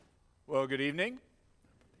Well, good evening.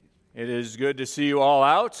 It is good to see you all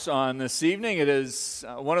out on this evening. It is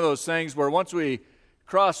one of those things where once we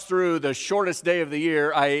cross through the shortest day of the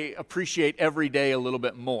year, I appreciate every day a little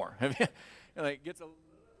bit more. It gets a little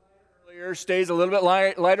bit lighter earlier, stays a little bit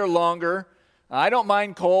lighter longer. I don't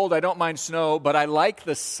mind cold, I don't mind snow, but I like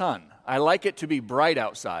the sun. I like it to be bright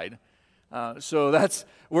outside.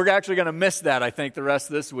 We're actually going to miss that, I think, the rest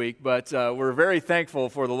of this week, but we're very thankful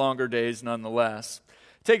for the longer days nonetheless.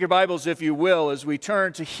 Take your Bibles, if you will, as we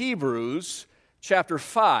turn to Hebrews chapter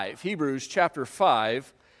 5. Hebrews chapter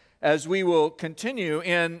 5, as we will continue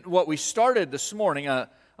in what we started this morning, a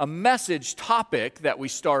message topic that we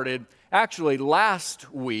started actually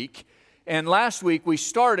last week. And last week we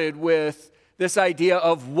started with this idea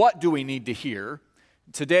of what do we need to hear.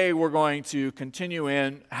 Today we're going to continue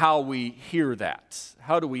in how we hear that.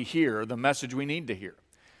 How do we hear the message we need to hear?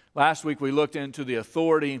 Last week we looked into the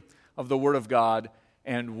authority of the Word of God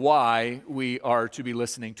and why we are to be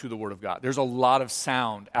listening to the Word of God. There's a lot of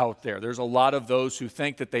sound out there. There's a lot of those who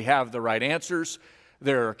think that they have the right answers.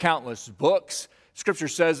 There are countless books. Scripture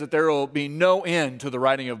says that there will be no end to the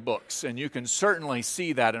writing of books, and you can certainly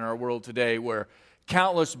see that in our world today where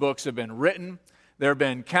countless books have been written. There have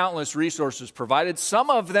been countless resources provided. Some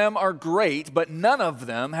of them are great, but none of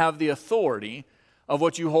them have the authority of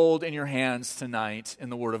what you hold in your hands tonight in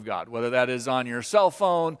the Word of God, whether that is on your cell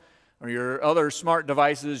phone, or your other smart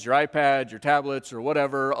devices, your iPad, your tablets, or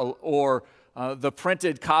whatever, or the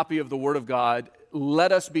printed copy of the Word of God.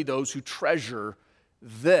 Let us be those who treasure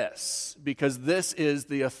this, because this is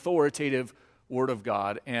the authoritative Word of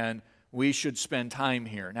God, and we should spend time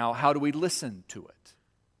here. Now, how do we listen to it?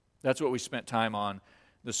 That's what we spent time on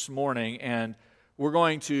this morning, and we're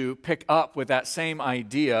going to pick up with that same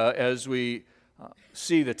idea as we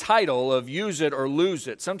see the title of Use It or Lose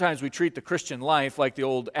It. Sometimes we treat the Christian life like the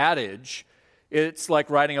old adage. It's like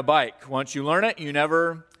riding a bike. Once you learn it, you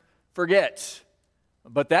never forget.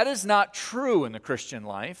 But that is not true in the Christian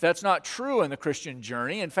life. That's not true in the Christian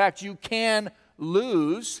journey. In fact, you can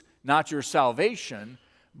lose not your salvation,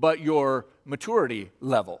 but your maturity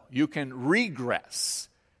level. You can regress.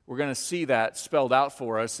 We're going to see that spelled out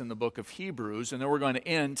for us in the book of Hebrews, and then we're going to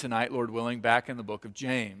end tonight, Lord willing, back in the book of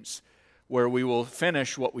James, where we will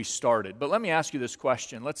finish what we started. But let me ask you this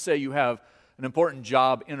question. Let's say you have an important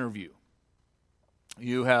job interview.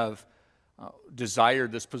 You have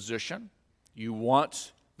desired this position. You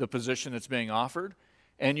want the position that's being offered.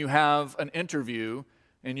 And you have an interview,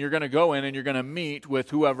 and you're going to go in and you're going to meet with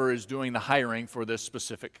whoever is doing the hiring for this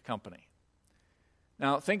specific company.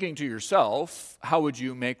 Now, thinking to yourself, how would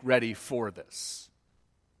you make ready for this?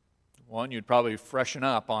 One, you'd probably freshen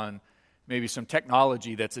up on maybe some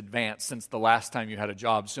technology that's advanced since the last time you had a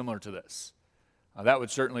job similar to this. That would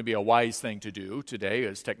certainly be a wise thing to do today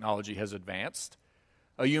as technology has advanced.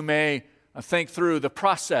 You may think through the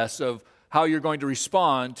process of how you're going to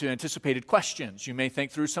respond to anticipated questions. You may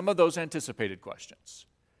think through some of those anticipated questions.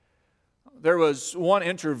 There was one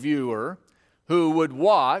interviewer who would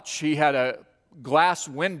watch. He had a glass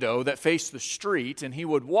window that faced the street, and he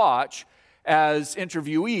would watch as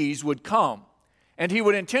interviewees would come. And he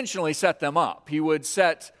would intentionally set them up. He would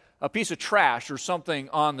set a piece of trash or something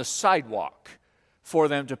on the sidewalk for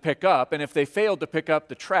them to pick up. And if they failed to pick up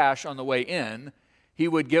the trash on the way in, he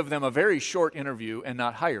would give them a very short interview and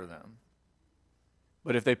not hire them.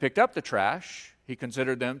 But if they picked up the trash, he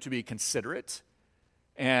considered them to be considerate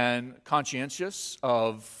and conscientious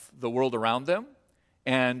of the world around them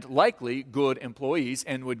and likely good employees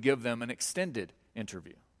and would give them an extended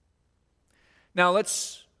interview. Now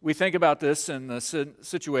we think about this in the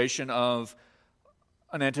situation of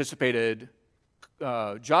an anticipated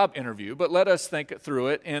job interview, but let us think through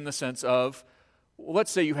it in the sense of, let's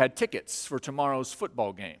say you had tickets for tomorrow's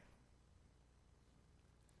football game.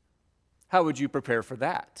 How would you prepare for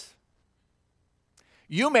that?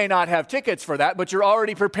 You may not have tickets for that, but you're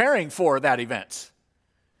already preparing for that event,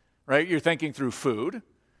 right? You're thinking through food.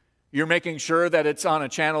 You're making sure that it's on a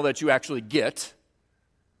channel that you actually get.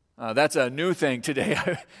 That's a new thing today.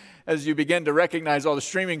 As you begin to recognize all the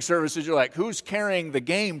streaming services, you're like, who's carrying the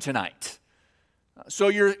game tonight? So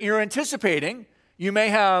you're anticipating. You may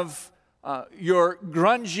have your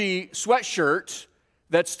grungy sweatshirt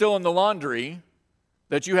that's still in the laundry,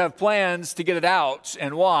 that you have plans to get it out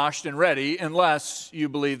and washed and ready, unless you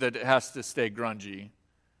believe that it has to stay grungy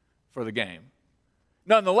for the game.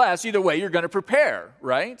 Nonetheless, either way, you're going to prepare,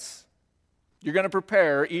 right? You're going to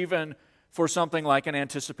prepare even for something like an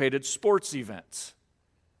anticipated sports event.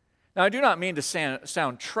 Now, I do not mean to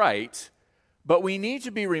sound trite, but we need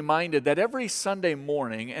to be reminded that every Sunday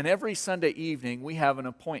morning and every Sunday evening we have an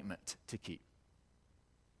appointment to keep.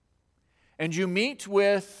 And you meet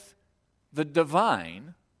with the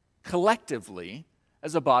divine collectively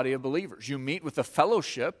as a body of believers. You meet with a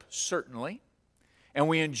fellowship, certainly, and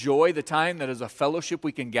we enjoy the time that as a fellowship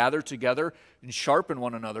we can gather together and sharpen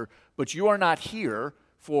one another, but you are not here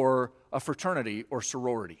for a fraternity or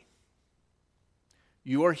sorority.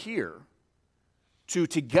 You are here to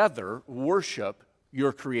together worship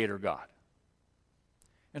your Creator God.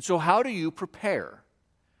 And so how do you prepare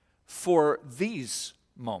for these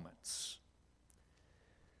moments?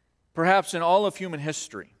 Perhaps in all of human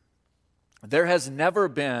history, there has never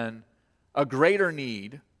been a greater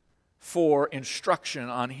need for instruction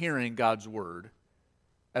on hearing God's Word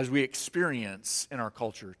as we experience in our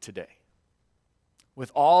culture today.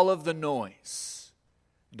 With all of the noise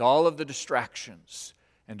and all of the distractions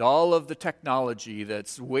and all of the technology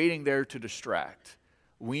that's waiting there to distract,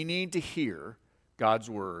 we need to hear God's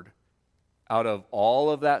Word out of all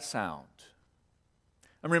of that sound.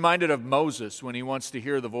 I'm reminded of Moses when he wants to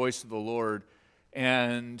hear the voice of the Lord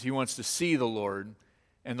and he wants to see the Lord,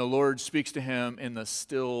 and the Lord speaks to him in the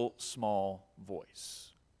still small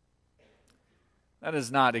voice. That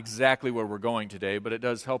is not exactly where we're going today, but it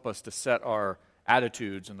does help us to set our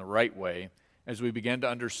attitudes in the right way as we begin to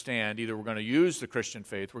understand either we're going to use the Christian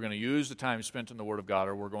faith, we're going to use the time spent in the Word of God,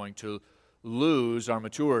 or we're going to lose our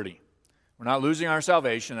maturity. We're not losing our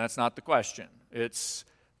salvation, that's not the question. It's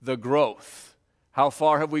the growth. How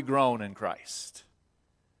far have we grown in Christ?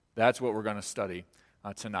 That's what we're going to study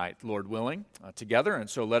tonight, Lord willing, together. And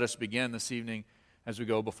so let us begin this evening as we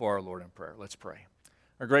go before our Lord in prayer. Let's pray.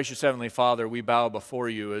 Our gracious Heavenly Father, we bow before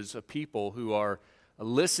you as a people who are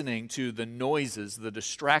listening to the noises, the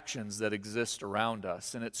distractions that exist around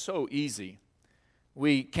us. And it's so easy.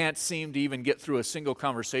 We can't seem to even get through a single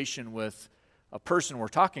conversation with a person we're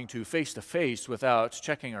talking to face without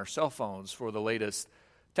checking our cell phones for the latest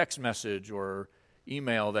text message or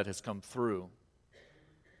email that has come through.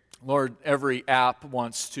 Lord, every app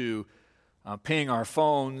wants to ping our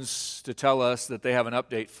phones to tell us that they have an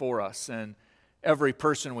update for us, and every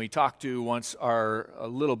person we talk to wants a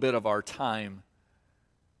little bit of our time.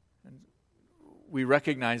 And we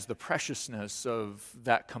recognize the preciousness of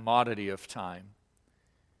that commodity of time.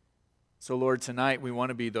 So, Lord, tonight we want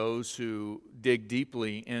to be those who dig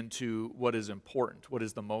deeply into what is important, what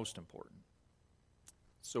is the most important.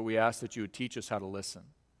 So we ask that you would teach us how to listen.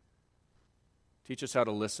 Teach us how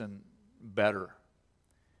to listen better.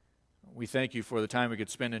 We thank you for the time we could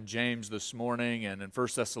spend in James this morning and in 1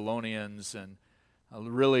 Thessalonians and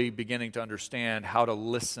really beginning to understand how to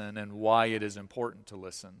listen and why it is important to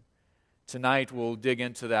listen. Tonight we'll dig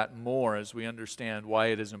into that more as we understand why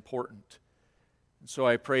it is important. And so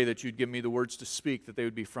I pray that you'd give me the words to speak, that they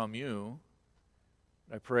would be from you.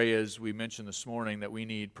 I pray, as we mentioned this morning, that we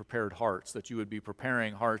need prepared hearts, that you would be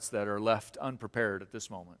preparing hearts that are left unprepared at this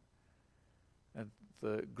moment. That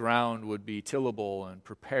the ground would be tillable and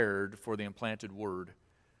prepared for the implanted word.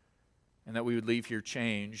 And that we would leave here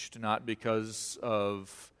changed, not because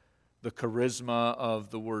of the charisma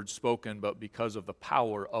of the word spoken, but because of the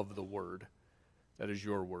power of the word. That is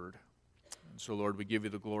your word. And so, Lord, we give you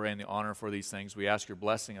the glory and the honor for these things. We ask your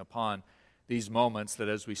blessing upon these moments, that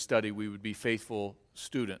as we study, we would be faithful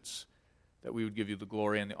students, that we would give you the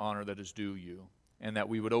glory and the honor that is due you, and that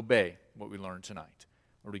we would obey what we learned tonight.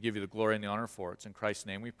 Lord, we give you the glory and the honor for it. It's in Christ's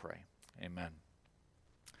name we pray. Amen.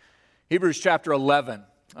 Hebrews chapter 11.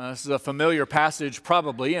 This is a familiar passage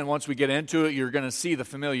probably, and once we get into it, you're going to see the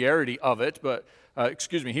familiarity of it. But,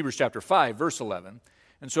 Hebrews chapter 5, verse 11.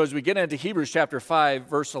 And so as we get into Hebrews chapter 5,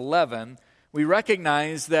 verse 11, we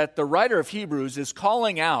recognize that the writer of Hebrews is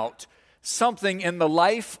calling out something in the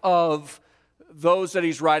life of those that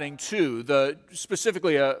he's writing to,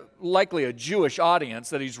 specifically likely a Jewish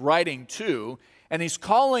audience that he's writing to, and he's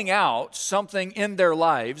calling out something in their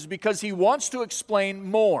lives because he wants to explain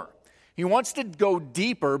more. He wants to go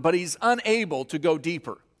deeper, but he's unable to go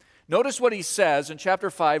deeper. Notice what he says in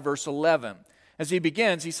chapter 5, verse 11. As he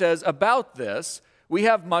begins, he says, "About this we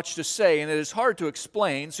have much to say, and it is hard to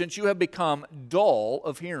explain since you have become dull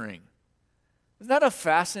of hearing." Isn't that a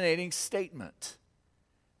fascinating statement?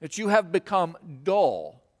 That you have become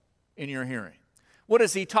dull in your hearing. What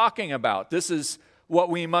is he talking about? This is what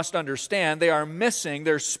we must understand. They are missing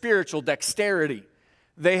their spiritual dexterity.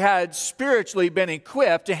 They had spiritually been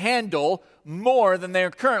equipped to handle more than they're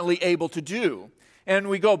currently able to do. And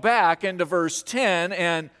we go back into verse 10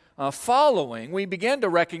 and following, we begin to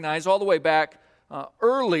recognize all the way back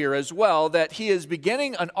earlier as well that he is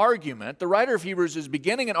beginning an argument. The writer of Hebrews is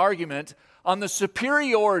beginning an argument on the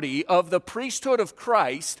superiority of the priesthood of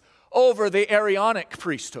Christ over the Aaronic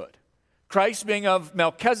priesthood. Christ being of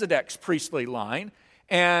Melchizedek's priestly line,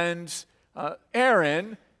 and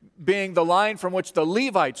Aaron being the line from which the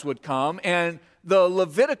Levites would come, and the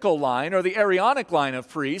Levitical line, or the Aaronic line of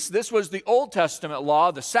priests. This was the Old Testament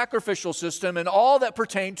law, the sacrificial system, and all that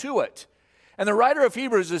pertained to it. And the writer of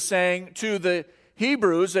Hebrews is saying to the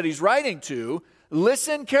Hebrews that he's writing to,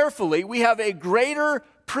 listen carefully, we have a greater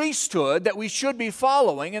priesthood that we should be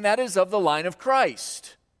following, and that is of the line of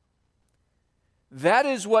Christ. That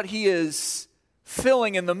is what he is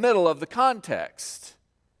filling in the middle of the context.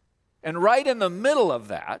 And right in the middle of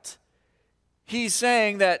that, he's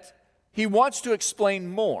saying that he wants to explain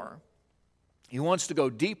more. He wants to go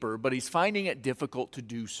deeper, but he's finding it difficult to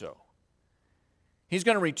do so. He's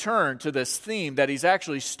going to return to this theme that he's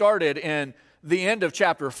actually started in the end of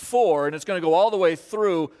chapter 4, and it's going to go all the way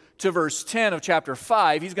through to verse 10 of chapter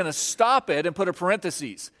 5. He's going to stop it and put a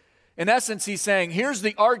parenthesis. In essence, he's saying, here's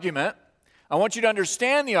the argument. I want you to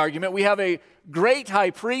understand the argument. We have a great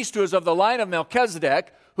high priest who is of the line of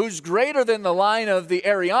Melchizedek, who's greater than the line of the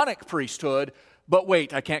Aaronic priesthood. But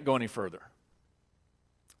wait, I can't go any further.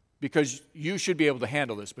 Because you should be able to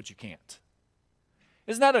handle this, but you can't.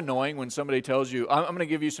 Isn't that annoying when somebody tells you, I'm going to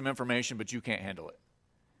give you some information, but you can't handle it?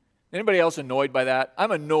 Anybody else annoyed by that?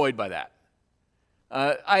 I'm annoyed by that.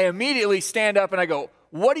 I immediately stand up and I go,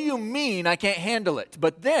 what do you mean I can't handle it?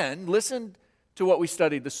 But then, listen to what we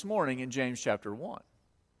studied this morning in James chapter 1.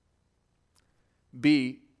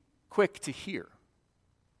 Be quick to hear,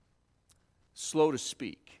 slow to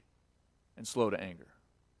speak, and slow to anger.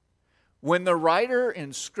 When the writer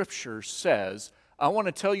in Scripture says, I want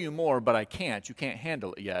to tell you more, but I can't, you can't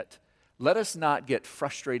handle it yet, let us not get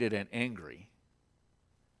frustrated and angry.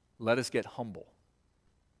 Let us get humble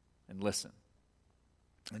and listen.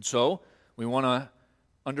 And so, we want to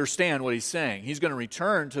understand what he's saying. He's going to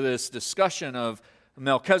return to this discussion of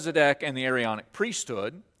Melchizedek and the Aaronic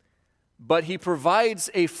priesthood, but he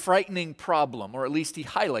provides a frightening problem, or at least he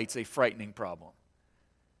highlights a frightening problem.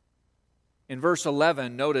 In verse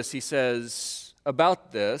 11, notice he says,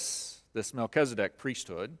 about this Melchizedek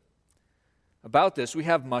priesthood, about this we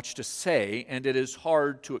have much to say, and it is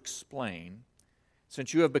hard to explain,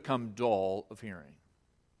 since you have become dull of hearing.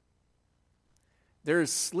 There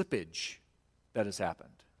is slippage that has happened.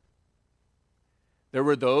 There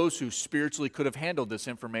were those who spiritually could have handled this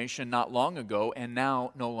information not long ago and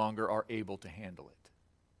now no longer are able to handle it.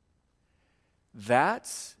 That,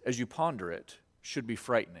 as you ponder it, should be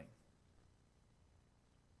frightening.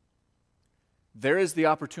 There is the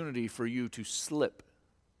opportunity for you to slip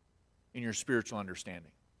in your spiritual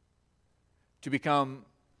understanding, to become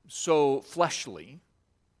so fleshly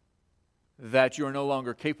that you are no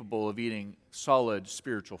longer capable of eating solid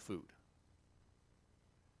spiritual food.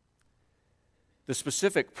 The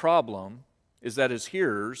specific problem is that his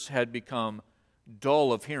hearers had become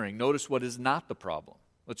dull of hearing. Notice what is not the problem.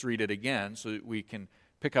 Let's read it again so that we can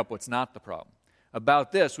pick up what's not the problem.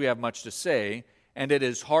 About this we have much to say, and it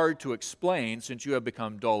is hard to explain since you have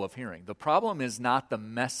become dull of hearing. The problem is not the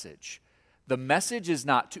message. The message is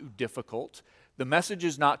not too difficult. The message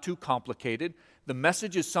is not too complicated. The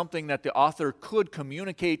message is something that the author could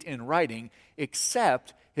communicate in writing,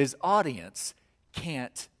 except his audience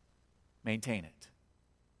can't maintain it,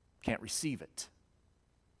 can't receive it,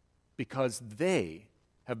 because they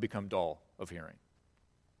have become dull of hearing.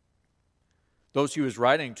 Those he was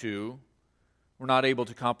writing to were not able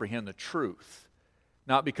to comprehend the truth,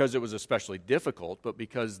 not because it was especially difficult, but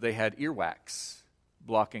because they had earwax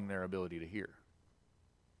blocking their ability to hear.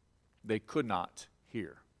 They could not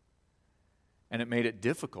hear. And it made it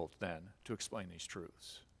difficult then to explain these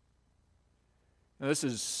truths. Now, this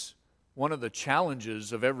is one of the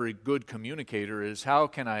challenges of every good communicator is how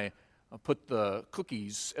can I put the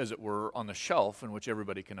cookies, as it were, on the shelf in which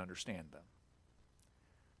everybody can understand them.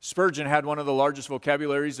 Spurgeon had one of the largest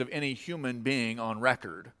vocabularies of any human being on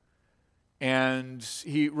record. And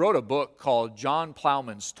he wrote a book called John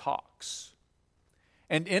Plowman's Talks.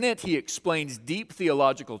 And in it, he explains deep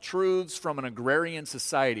theological truths from an agrarian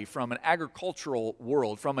society, from an agricultural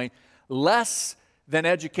world, from a less than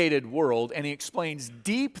educated world, and he explains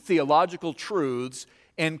deep theological truths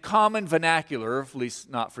in common vernacular, at least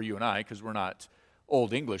not for you and I, because we're not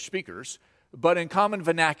old English speakers, but in common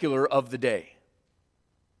vernacular of the day.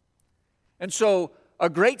 And so a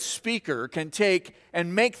great speaker can take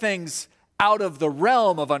and make things out of the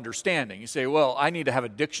realm of understanding. You say, well, I need to have a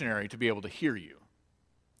dictionary to be able to hear you.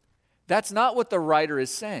 That's not what the writer is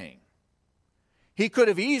saying. He could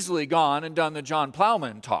have easily gone and done the John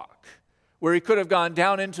Plowman talk, where he could have gone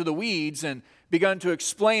down into the weeds and begun to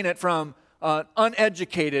explain it from an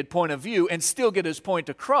uneducated point of view and still get his point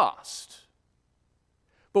across.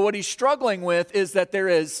 But what he's struggling with is that there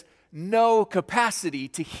is no capacity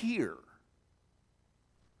to hear.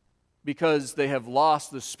 because they have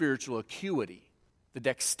lost the spiritual acuity, the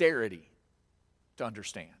dexterity to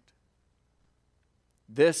understand.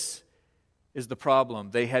 This is the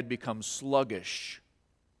problem. They had become sluggish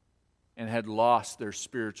and had lost their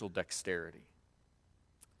spiritual dexterity.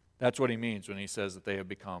 That's what he means when he says that they have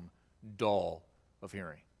become dull of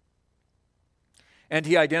hearing. And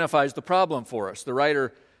he identifies the problem for us. The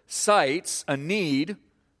writer cites a need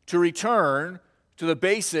to return to the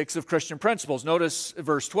basics of Christian principles. Notice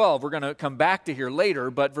verse 12. We're going to come back to here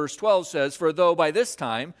later, but verse 12 says, "For though by this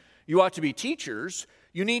time you ought to be teachers,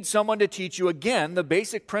 you need someone to teach you again the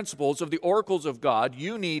basic principles of the oracles of God.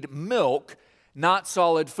 You need milk, not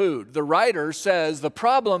solid food." The writer says the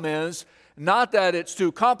problem is not that it's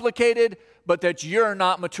too complicated, but that you're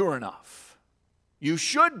not mature enough. You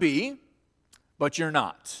should be, but you're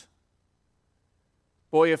not.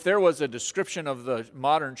 Boy, if there was a description of the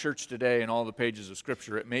modern church today in all the pages of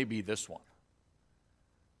Scripture, it may be this one,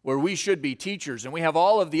 where we should be teachers, and we have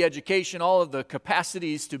all of the education, all of the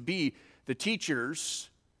capacities to be the teachers,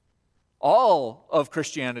 all of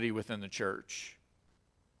Christianity within the church.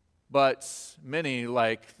 But many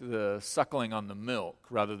like the suckling on the milk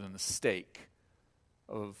rather than the steak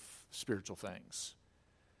of spiritual things.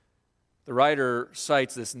 The writer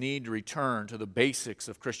cites this need to return to the basics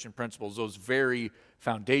of Christian principles, those very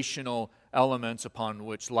foundational elements upon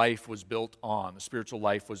which life was built on, the spiritual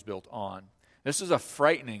life was built on. This is a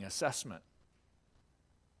frightening assessment,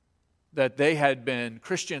 that they had been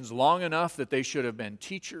Christians long enough that they should have been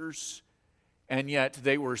teachers, and yet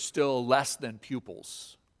they were still less than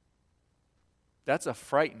pupils. That's a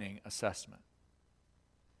frightening assessment.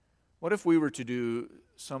 What if we were to do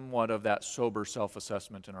somewhat of that sober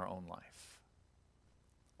self-assessment in our own life?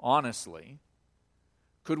 Honestly,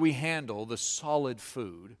 could we handle the solid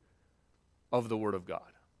food of the Word of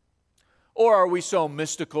God? Or are we so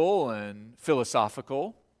mystical and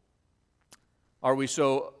philosophical? Are we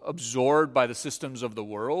so absorbed by the systems of the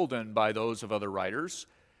world and by those of other writers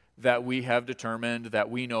that we have determined that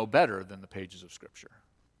we know better than the pages of Scripture?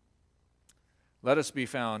 Let us be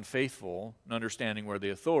found faithful in understanding where the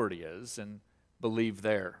authority is and believe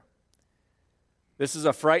there. This is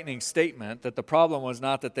a frightening statement, that the problem was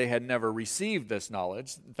not that they had never received this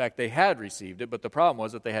knowledge. In fact, they had received it, but the problem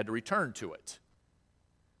was that they had to return to it.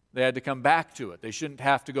 They had to come back to it. They shouldn't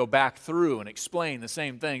have to go back through and explain the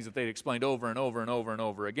same things that they'd explained over and over and over and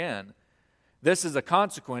over again. This is a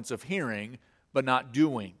consequence of hearing but not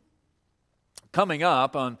doing. Coming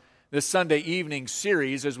up on this Sunday evening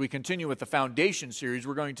series, as we continue with the Foundation series,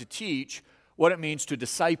 we're going to teach what it means to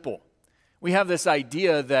disciple. We have this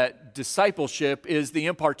idea that discipleship is the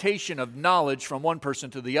impartation of knowledge from one person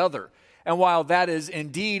to the other. And while that is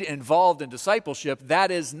indeed involved in discipleship, that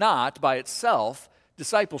is not by itself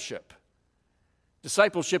discipleship.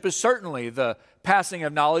 Discipleship is certainly the passing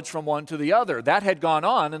of knowledge from one to the other. That had gone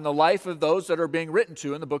on in the life of those that are being written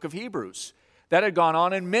to in the book of Hebrews. That had gone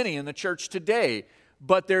on in many in the church today.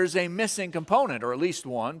 But there's a missing component, or at least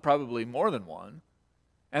one, probably more than one,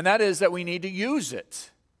 and that is that we need to use it.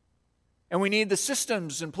 And we need the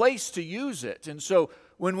systems in place to use it. And so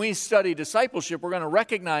when we study discipleship, we're going to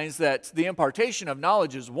recognize that the impartation of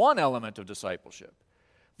knowledge is one element of discipleship.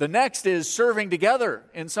 The next is serving together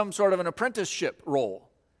in some sort of an apprenticeship role.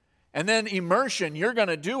 And then immersion, you're going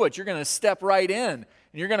to do it. You're going to step right in, and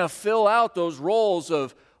you're going to fill out those roles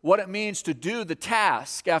of what it means to do the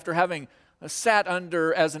task after having sat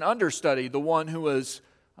under as an understudy, the one who was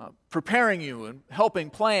preparing you and helping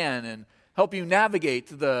plan and help you navigate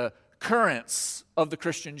the currents of the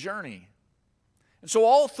Christian journey. And so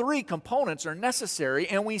all three components are necessary,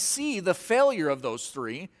 and we see the failure of those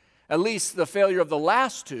three, at least the failure of the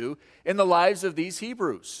last two, in the lives of these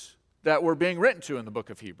Hebrews that were being written to in the book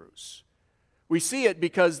of Hebrews. We see it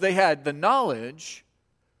because they had the knowledge,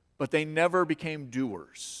 but they never became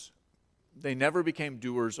doers. They never became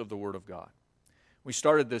doers of the Word of God. We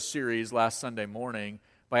started this series last Sunday morning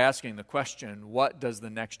by asking the question, what does the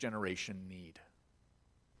next generation need?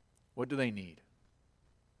 What do they need?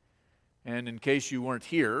 And in case you weren't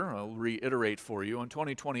here, I'll reiterate for you, on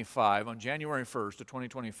 2025, on January 1st of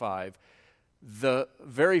 2025, the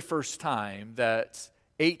very first time that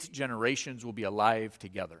 8 generations will be alive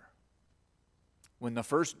together. When the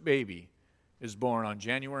first baby is born on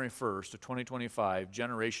January 1st of 2025,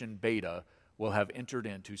 Generation Beta will have entered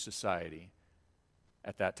into society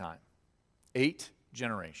at that time. 8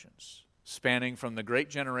 generations, spanning from the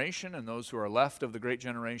Great Generation and those who are left of the Great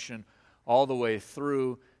Generation, all the way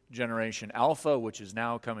through Generation Alpha, which is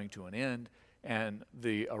now coming to an end, and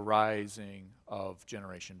the arising of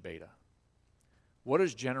Generation Beta. What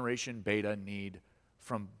does Generation Beta need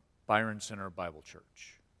from Byron Center Bible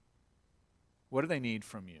Church? What do they need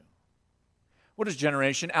from you? What does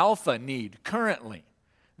Generation Alpha need currently?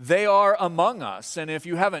 They are among us, and if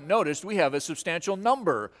you haven't noticed, we have a substantial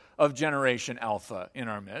number of Generation Alpha in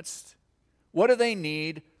our midst. What do they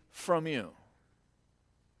need from you?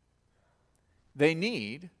 They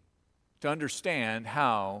need to understand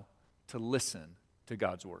how to listen to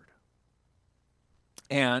God's Word.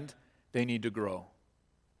 And they need to grow.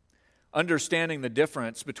 Understanding the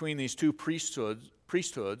difference between these two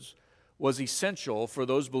priesthoods was essential for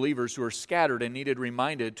those believers who were scattered and needed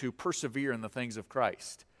reminded to persevere in the things of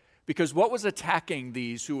Christ. Because what was attacking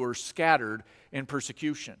these who were scattered in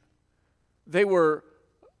persecution? They were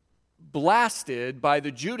blasted by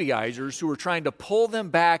the Judaizers who were trying to pull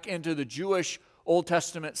them back into the Jewish Old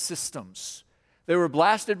Testament systems. They were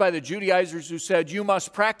blasted by the Judaizers who said, you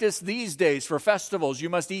must practice these days for festivals, you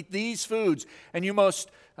must eat these foods, and you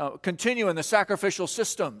must continue in the sacrificial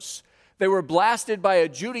systems. They were blasted by a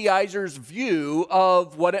Judaizer's view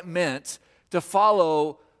of what it meant to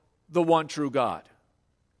follow the one true God.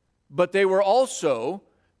 But they were also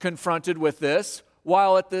confronted with this,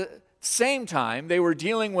 while at the same time they were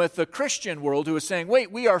dealing with the Christian world who was saying,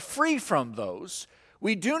 wait, we are free from those.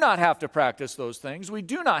 We do not have to practice those things. We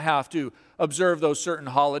do not have to observe those certain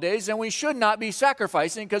holidays, and we should not be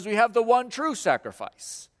sacrificing because we have the one true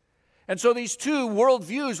sacrifice. And so these two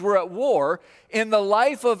worldviews were at war in the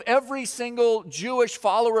life of every single Jewish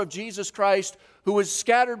follower of Jesus Christ who was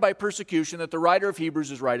scattered by persecution that the writer of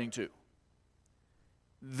Hebrews is writing to.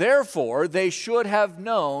 Therefore, they should have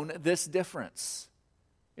known this difference.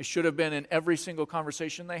 It should have been in every single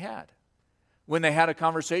conversation they had. When they had a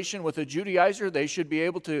conversation with a Judaizer, they should be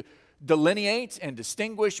able to delineate and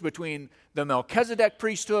distinguish between the Melchizedek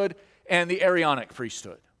priesthood and the Aaronic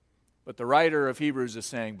priesthood. But the writer of Hebrews is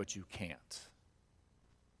saying, but you can't,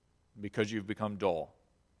 because you've become dull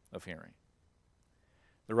of hearing.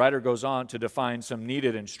 The writer goes on to define some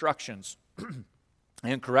needed instructions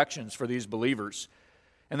and corrections for these believers.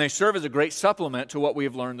 And they serve as a great supplement to what we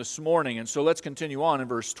have learned this morning. And so let's continue on in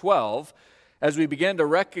verse 12 as we begin to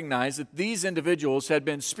recognize that these individuals had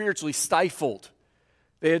been spiritually stifled.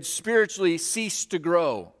 They had spiritually ceased to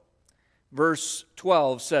grow. Verse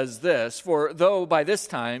 12 says this, for though by this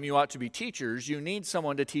time you ought to be teachers, you need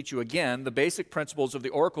someone to teach you again the basic principles of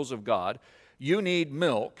the oracles of God. You need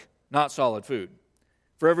milk, not solid food.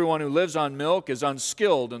 For everyone who lives on milk is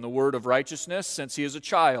unskilled in the word of righteousness, since he is a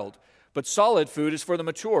child. But solid food is for the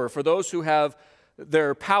mature, for those who have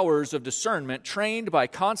their powers of discernment trained by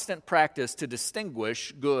constant practice to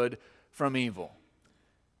distinguish good from evil.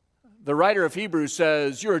 The writer of Hebrews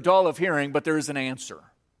says, you're dull of hearing, but there is an answer.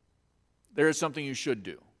 There is something you should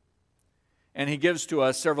do. And he gives to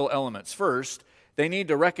us several elements. First, they need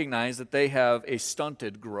to recognize that they have a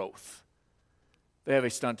stunted growth. They have a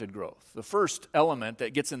stunted growth. The first element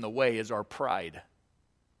that gets in the way is our pride.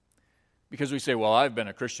 Because we say, well, I've been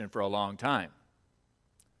a Christian for a long time.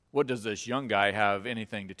 What does this young guy have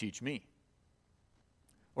anything to teach me?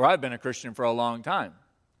 Or I've been a Christian for a long time.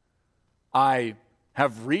 I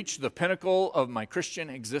have reached the pinnacle of my Christian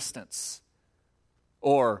existence.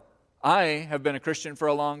 Or I have been a Christian for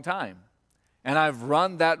a long time. And I've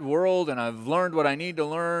run that world and I've learned what I need to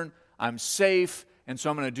learn. I'm safe, and so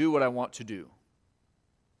I'm going to do what I want to do.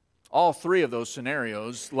 All three of those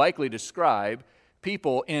scenarios likely describe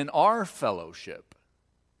people in our fellowship.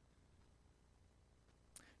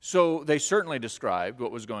 So they certainly described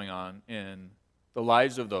what was going on in the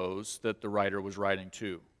lives of those that the writer was writing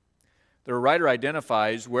to. The writer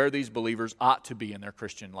identifies where these believers ought to be in their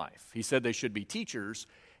Christian life. He said they should be teachers,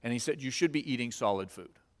 and he said you should be eating solid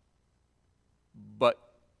food. But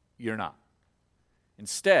you're not.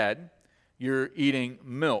 Instead, you're eating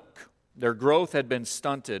milk. Their growth had been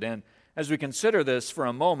stunted, and as we consider this for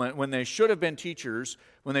a moment, when they should have been teachers,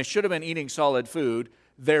 when they should have been eating solid food,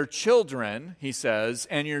 they're children, he says,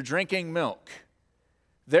 and you're drinking milk.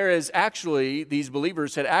 There is actually, these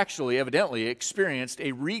believers had actually evidently experienced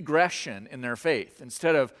a regression in their faith.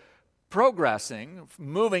 Instead of progressing,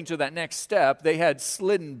 moving to that next step, they had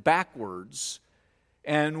slidden backwards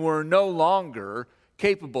and were no longer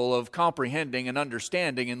capable of comprehending and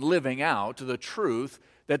understanding and living out the truth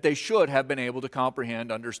that they should have been able to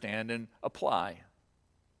comprehend, understand, and apply.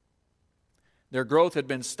 Their growth had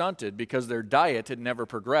been stunted because their diet had never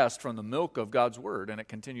progressed from the milk of God's Word, and it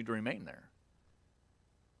continued to remain there.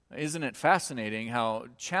 Isn't it fascinating how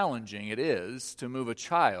challenging it is to move a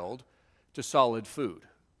child to solid food?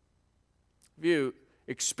 Have you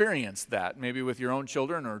experienced that, maybe with your own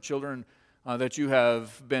children or children that you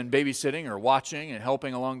have been babysitting or watching and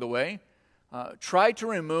helping along the way? Try to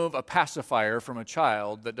remove a pacifier from a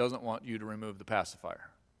child that doesn't want you to remove the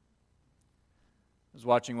pacifier. I was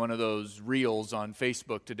watching one of those reels on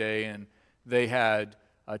Facebook today, and they had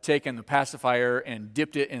taken the pacifier and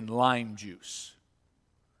dipped it in lime juice.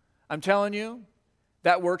 I'm telling you,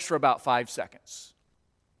 that works for about 5 seconds.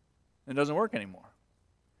 It doesn't work anymore.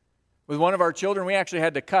 With one of our children, we actually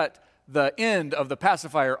had to cut the end of the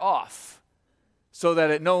pacifier off so that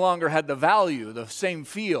it no longer had the value, the same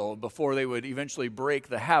feel, before they would eventually break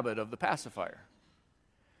the habit of the pacifier.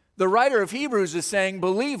 The writer of Hebrews is saying,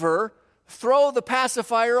 believer, throw the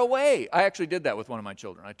pacifier away. I actually did that with one of my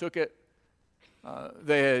children. I took it.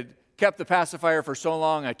 They had kept the pacifier for so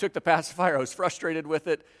long. I took the pacifier. I was frustrated with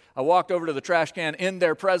it. I walked over to the trash can in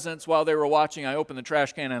their presence while they were watching. I opened the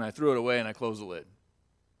trash can and I threw it away and I closed the lid.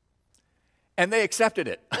 And they accepted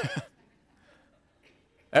it.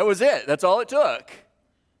 That was it. That's all it took.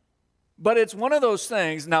 But it's one of those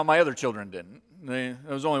things. Now, my other children didn't. There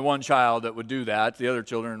was only one child that would do that. The other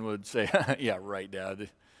children would say, yeah, right, Dad.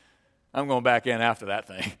 I'm going back in after that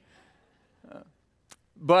thing.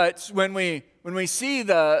 But when we see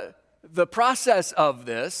the process of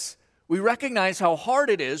this, we recognize how hard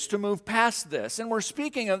it is to move past this. And we're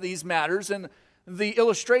speaking of these matters in the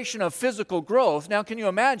illustration of physical growth. Now, can you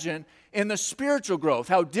imagine in the spiritual growth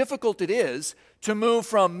how difficult it is to move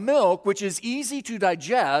from milk, which is easy to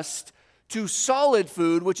digest, to solid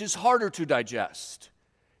food, which is harder to digest?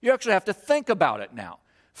 You actually have to think about it now.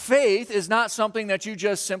 Faith is not something that you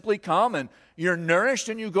just simply come and you're nourished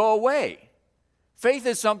and you go away. Faith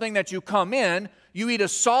is something that you come in, you eat a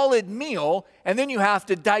solid meal, and then you have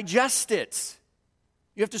to digest it.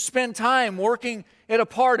 You have to spend time working it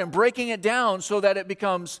apart and breaking it down so that it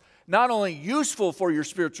becomes not only useful for your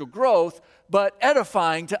spiritual growth, but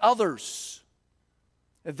edifying to others.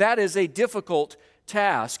 That is a difficult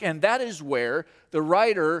task, and that is where the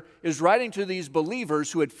writer is writing to these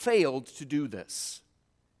believers who had failed to do this.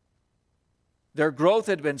 Their growth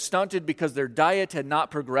had been stunted because their diet had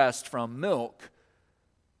not progressed from milk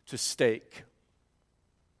to steak.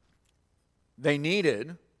 They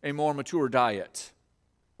needed a more mature diet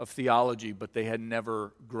of theology, but they had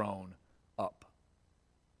never grown up.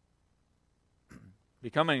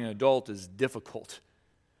 Becoming an adult is difficult.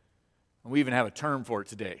 And we even have a term for it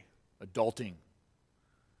today, adulting.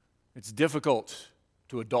 It's difficult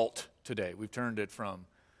to adult today. We've turned it from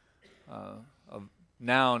a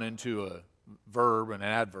noun into a verb and an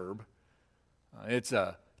adverb. It's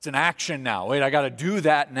an action now. Wait, I got to do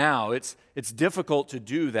that now. It's difficult to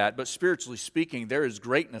do that, but spiritually speaking, there is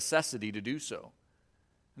great necessity to do so.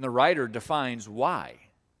 And the writer defines why.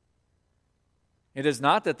 It is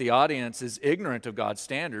not that the audience is ignorant of God's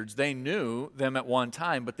standards. They knew them at one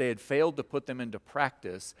time, but they had failed to put them into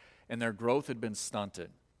practice, and their growth had been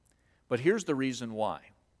stunted. But here's the reason why.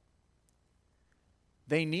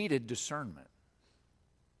 They needed discernment.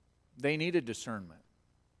 They needed discernment.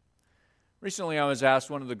 Recently, I was asked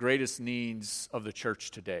one of the greatest needs of the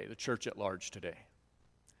church today, the church at large today.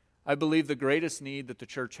 I believe the greatest need that the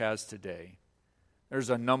church has today, there's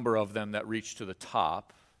a number of them that reach to the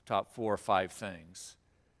top 4 or 5 things.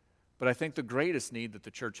 But I think the greatest need that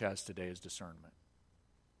the church has today is discernment.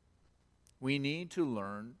 We need to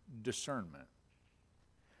learn discernment.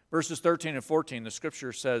 Verses 13 and 14, the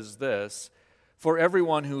scripture says this, "For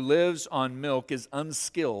everyone who lives on milk is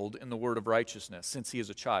unskilled in the word of righteousness, since he is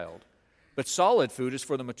a child. But solid food is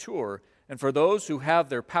for the mature, and for those who have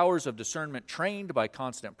their powers of discernment trained by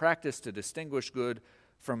constant practice to distinguish good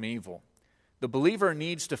from evil." The believer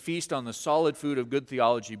needs to feast on the solid food of good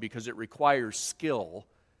theology because it requires skill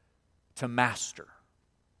to master.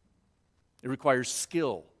 It requires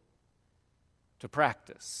skill to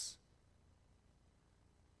practice.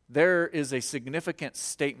 There is a significant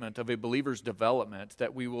statement of a believer's development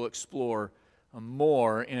that we will explore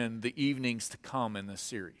more in the evenings to come in this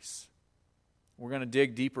series. We're going to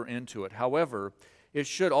dig deeper into it. However, it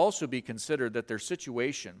should also be considered that their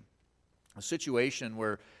situation, a situation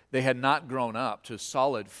where they had not grown up to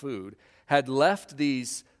solid food, had left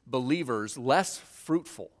these believers less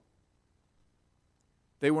fruitful.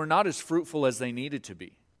 They were not as fruitful as they needed to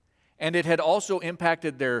be. And it had also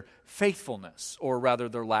impacted their faithfulness, or rather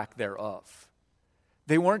their lack thereof.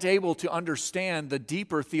 They weren't able to understand the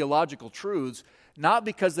deeper theological truths, not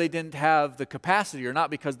because they didn't have the capacity, or not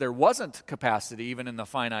because there wasn't capacity even in the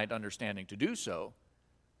finite understanding to do so,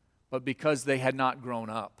 but because they had not grown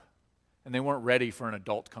up and they weren't ready for an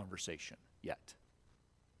adult conversation yet.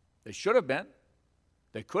 They should have been,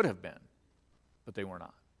 they could have been, but they were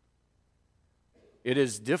not. It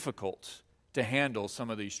is difficult to handle some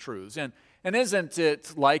of these truths. And isn't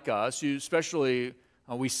it like us, especially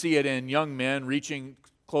we see it in young men reaching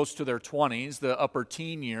close to their 20s, the upper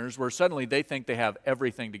teen years, where suddenly they think they have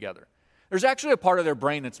everything together. There's actually a part of their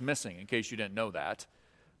brain that's missing, in case you didn't know that.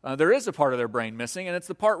 there is a part of their brain missing, and it's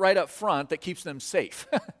the part right up front that keeps them safe.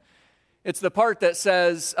 It's the part that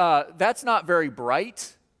says, that's not very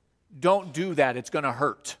bright. Don't do that. It's going to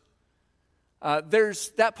hurt.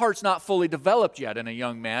 That part's not fully developed yet in a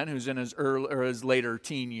young man who's in his early or his later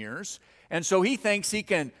teen years. And so he thinks he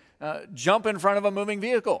can jump in front of a moving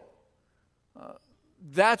vehicle.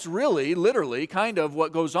 That's really, literally, kind of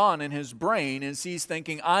what goes on in his brain, is he's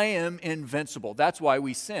thinking, I am invincible. That's why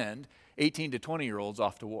we send 18 to 20-year-olds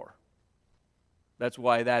off to war. That's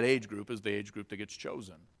why that age group is the age group that gets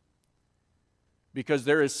chosen. Because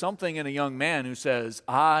there is something in a young man who says,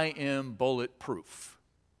 I am bulletproof.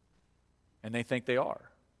 And they think they are.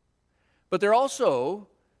 But they're also,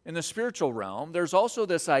 in the spiritual realm, there's also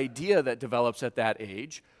this idea that develops at that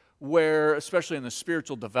age, where, especially in the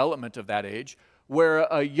spiritual development of that age, where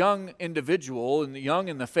a young individual, and the young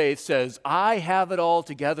in the faith, says, I have it all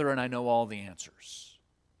together and I know all the answers.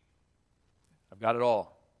 I've got it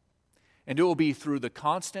all. And it will be through the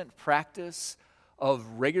constant practice of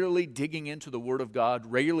regularly digging into the Word of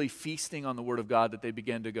God, regularly feasting on the Word of God, that they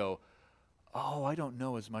begin to go, oh, I don't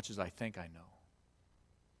know as much as I think I know.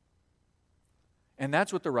 And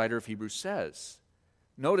that's what the writer of Hebrews says.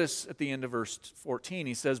 Notice at the end of verse 14,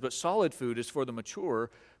 he says, but solid food is for the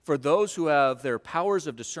mature, for those who have their powers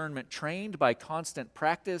of discernment trained by constant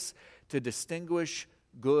practice to distinguish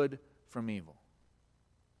good from evil.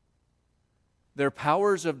 Their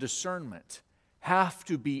powers of discernment have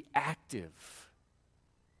to be active.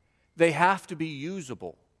 They have to be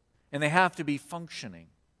usable, and they have to be functioning.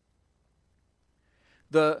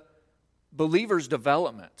 The believer's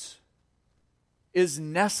development is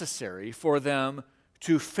necessary for them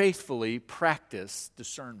to faithfully practice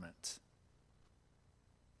discernment.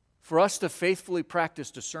 For us to faithfully practice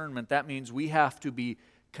discernment, that means we have to be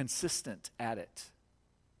consistent at it.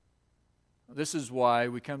 This is why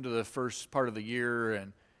we come to the first part of the year,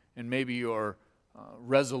 and maybe your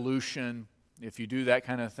resolution, if you do that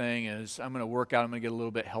kind of thing, is I'm going to work out, I'm going to get a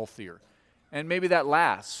little bit healthier. And maybe that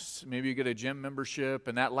lasts. Maybe you get a gym membership,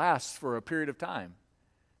 and that lasts for a period of time.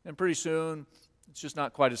 And pretty soon, it's just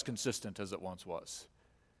not quite as consistent as it once was.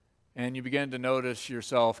 And you begin to notice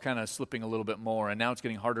yourself kind of slipping a little bit more, and now it's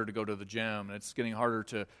getting harder to go to the gym, and it's getting harder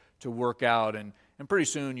to work out, and pretty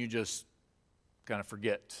soon you just kind of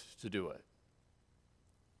forget to do it.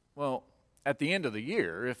 Well, at the end of the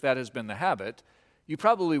year, if that has been the habit, you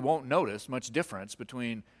probably won't notice much difference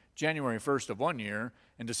between January 1st of one year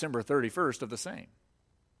and December 31st of the same.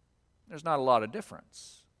 There's not a lot of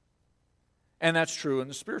difference. And that's true in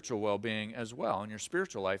the spiritual well-being as well, in your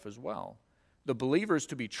spiritual life as well. The believer is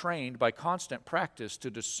to be trained by constant practice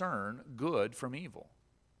to discern good from evil.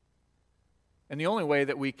 And the only way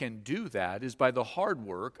that we can do that is by the hard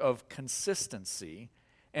work of consistency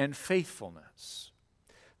and faithfulness.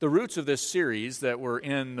 The roots of this series that we're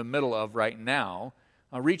in the middle of right now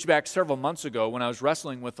reach back several months ago when I was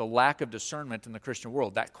wrestling with the lack of discernment in the Christian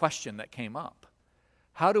world, that question that came up.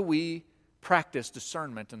 How do we practice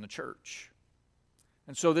discernment in the church?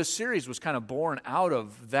 And so this series was kind of born out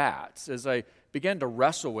of that as I began to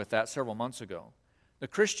wrestle with that several months ago. The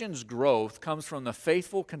Christian's growth comes from the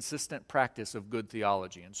faithful, consistent practice of good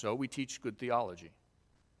theology, and so we teach good theology.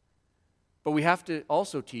 But we have to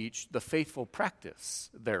also teach the faithful practice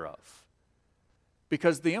thereof,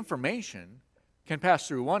 because the information can pass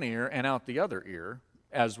through one ear and out the other ear.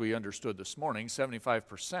 As we understood this morning,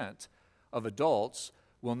 75% of adults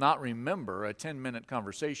will not remember a 10-minute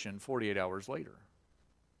conversation 48 hours later.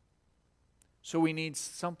 So we need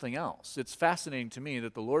something else. It's fascinating to me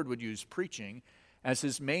that the Lord would use preaching as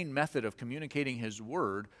his main method of communicating his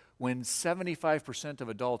word when 75% of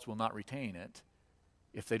adults will not retain it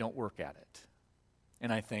if they don't work at it.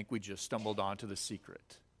 And I think we just stumbled onto the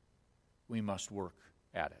secret. We must work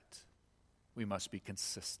at it. We must be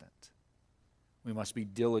consistent. We must be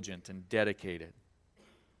diligent and dedicated.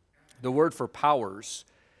 The word for powers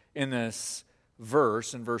in this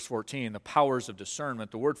verse, in verse 14, the powers of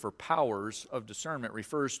discernment, the word for powers of discernment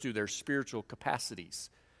refers to their spiritual capacities.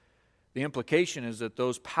 The implication is that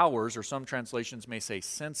those powers, or some translations may say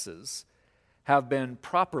senses, have been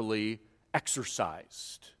properly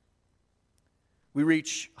exercised. We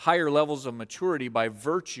reach higher levels of maturity by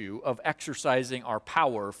virtue of exercising our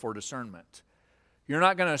power for discernment. You're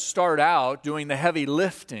not going to start out doing the heavy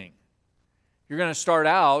lifting. You're going to start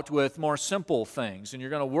out with more simple things, and you're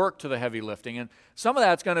going to work to the heavy lifting. And some of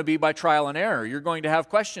that's going to be by trial and error. You're going to have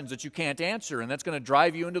questions that you can't answer, and that's going to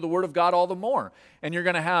drive you into the Word of God all the more. And you're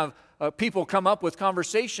going to have people come up with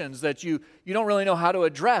conversations that you don't really know how to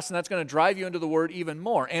address, and that's going to drive you into the Word even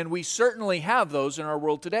more. And we certainly have those in our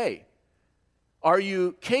world today. Are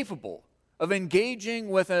you capable of engaging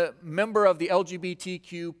with a member of the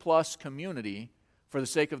LGBTQ plus community for the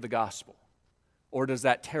sake of the gospel? Or does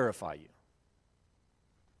that terrify you?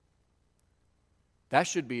 That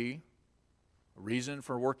should be a reason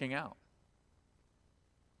for working out.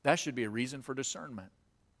 That should be a reason for discernment.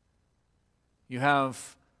 You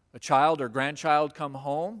have a child or grandchild come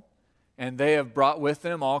home, and they have brought with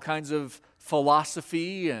them all kinds of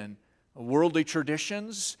philosophy and worldly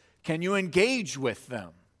traditions. Can you engage with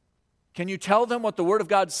them? Can you tell them what the Word of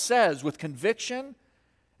God says with conviction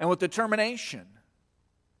and with determination?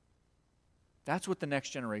 That's what the next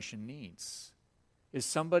generation needs, is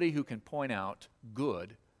somebody who can point out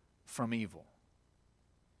good from evil.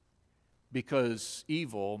 Because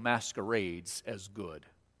evil masquerades as good,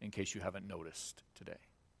 in case you haven't noticed today.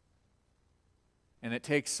 And it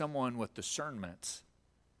takes someone with discernment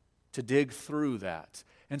to dig through that,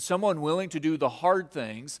 and someone willing to do the hard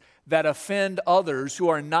things that offend others who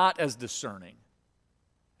are not as discerning.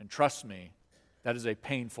 And trust me, that is a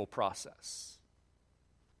painful process.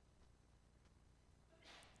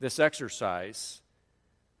 This exercise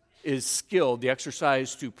is skilled. The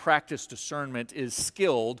exercise to practice discernment is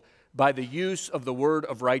skilled by the use of the word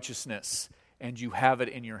of righteousness, and you have it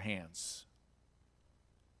in your hands.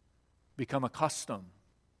 Become accustomed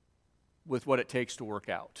with what it takes to work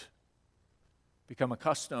out. Become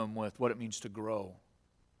accustomed with what it means to grow.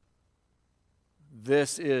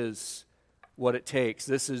 This is what it takes.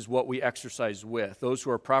 This is what we exercise with. Those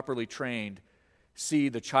who are properly trained see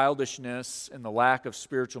the childishness and the lack of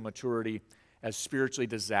spiritual maturity as spiritually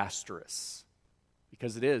disastrous,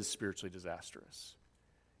 because it is spiritually disastrous.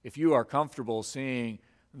 If you are comfortable seeing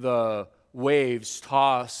the waves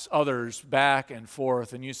toss others back and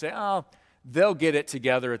forth, and you say, oh, they'll get it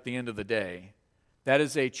together at the end of the day, that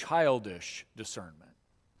is a childish discernment.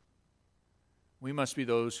 We must be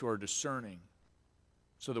those who are discerning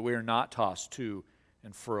so that we are not tossed to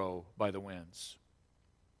and fro by the winds.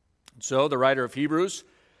 And so the writer of Hebrews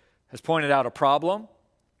has pointed out a problem.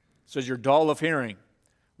 He says, you're dull of hearing.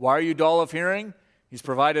 Why are you dull of hearing? He's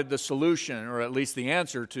provided the solution, or at least the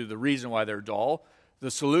answer to the reason why they're dull.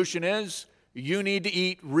 The solution is you need to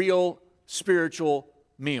eat real spiritual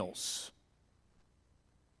meals.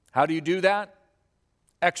 How do you do that?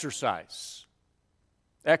 Exercise.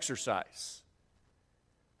 Exercise.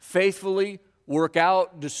 Faithfully work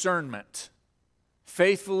out discernment.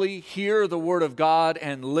 Faithfully hear the Word of God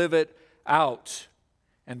and live it out.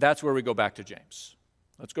 And that's where we go back to James.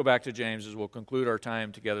 Let's go back to James as we'll conclude our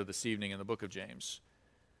time together this evening in the book of James.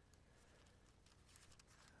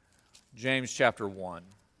 James chapter 1.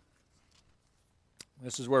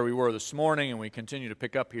 This is where we were this morning, and we continue to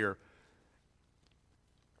pick up here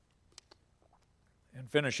and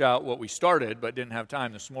finish out what we started but didn't have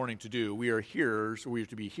time this morning to do. We are hearers, we are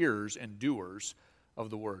to be hearers and doers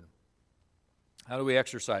of the Word. How do we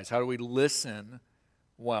exercise? How do we listen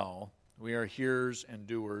well? We are hearers and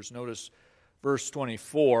doers. Notice verse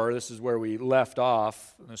 24, this is where we left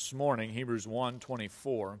off this morning, Hebrews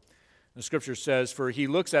 1:24. The scripture says, for he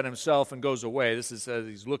looks at himself and goes away. This is as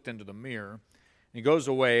he's looked into the mirror. He goes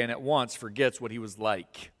away and at once forgets what he was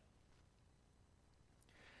like.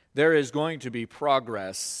 There is going to be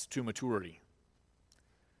progress to maturity.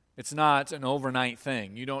 It's not an overnight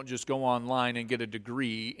thing. You don't just go online and get a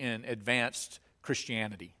degree in advanced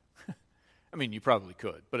Christianity. I mean, you probably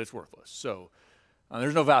could, but it's worthless. So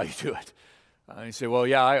there's no value to it. You say, well,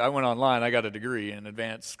 yeah, I went online, I got a degree in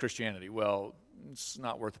advanced Christianity. Well, it's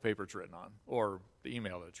not worth the paper it's written on, or the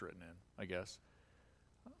email that it's written in, I guess.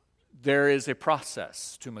 There is a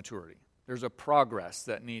process to maturity. There's a progress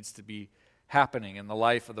that needs to be happening in the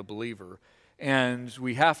life of the believer. And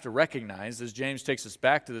we have to recognize, as James takes us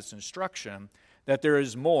back to this instruction, that there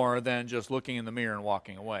is more than just looking in the mirror and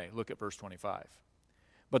walking away. Look at verse 25.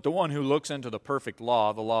 But the one who looks into the perfect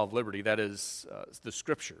law, the law of liberty, that is the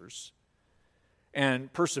Scriptures,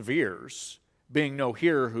 and perseveres, being no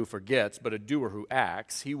hearer who forgets, but a doer who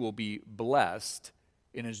acts, he will be blessed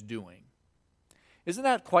in his doing. Isn't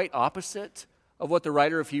that quite opposite of what the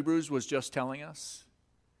writer of Hebrews was just telling us?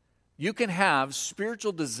 You can have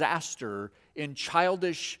spiritual disaster in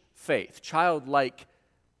childish faith, childlike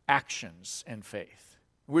actions and faith.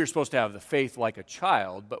 We're supposed to have the faith like a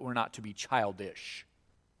child, but we're not to be childish.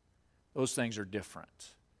 Those things are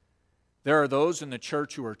different. There are those in the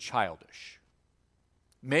church who are childish.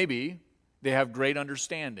 Maybe they have great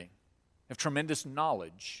understanding, have tremendous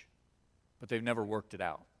knowledge, but they've never worked it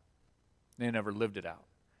out. They never lived it out.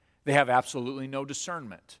 They have absolutely no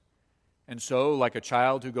discernment. And so, like a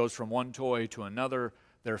child who goes from one toy to another,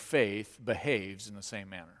 their faith behaves in the same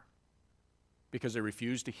manner because they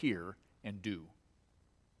refuse to hear and do.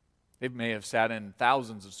 They may have sat in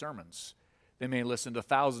thousands of sermons They may listen to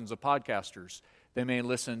thousands of podcasters. They may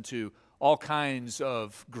listen to all kinds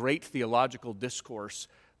of great theological discourse,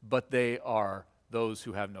 but they are those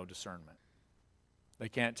who have no discernment. They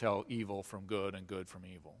can't tell evil from good and good from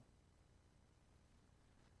evil.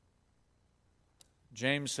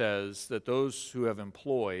 James says that those who have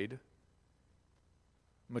employed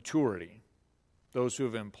maturity, those who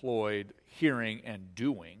have employed hearing and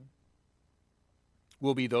doing,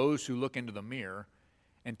 will be those who look into the mirror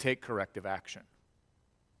and take corrective action.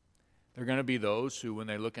 They're going to be those who, when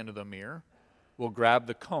they look into the mirror, will grab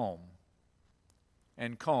the comb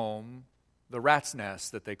and comb the rat's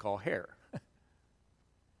nest that they call hair.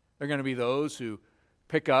 They're going to be those who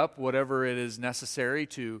pick up whatever it is necessary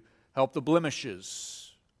to help the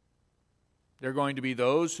blemishes. They're going to be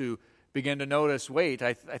those who begin to notice, wait,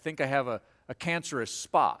 I think I have a cancerous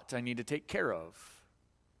spot I need to take care of.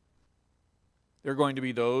 They're going to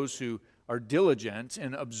be those who are diligent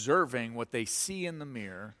in observing what they see in the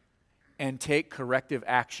mirror and take corrective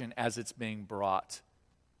action as it's being brought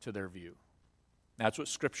to their view. That's what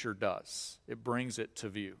Scripture does. It brings it to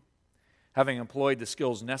view. Having employed the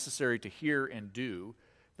skills necessary to hear and do,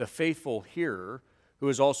 the faithful hearer, who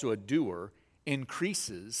is also a doer,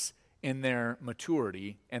 increases in their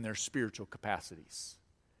maturity and their spiritual capacities.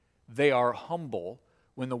 They are humble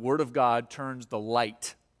when the Word of God turns the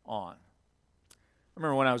light on. I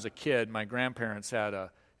remember when I was a kid, my grandparents had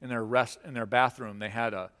in their bathroom, they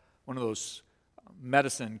had one of those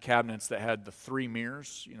medicine cabinets that had the 3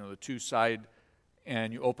 mirrors, the 2 side,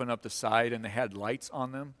 and you open up the side and they had lights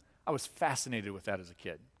on them. I was fascinated with that as a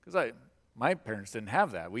kid because my parents didn't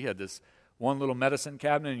have that. We had this one little medicine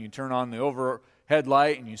cabinet and you turn on the overhead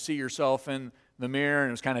light and you see yourself in the mirror and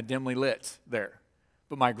it was kind of dimly lit there.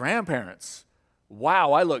 But my grandparents,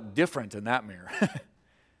 wow, I look different in that mirror.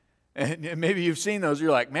 And maybe you've seen those.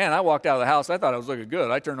 You're like, man, I walked out of the house. I thought I was looking good.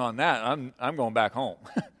 I turned on that. I'm going back home.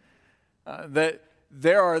 That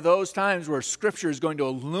there are those times where Scripture is going to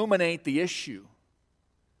illuminate the issue.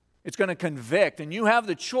 It's going to convict, and you have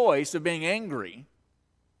the choice of being angry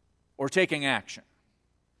or taking action.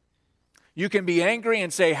 You can be angry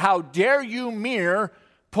and say, how dare you, mirror,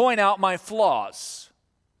 point out my flaws?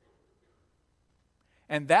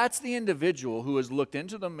 And that's the individual who has looked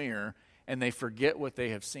into the mirror and they forget what they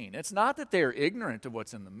have seen. It's not that they are ignorant of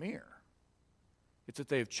what's in the mirror. It's that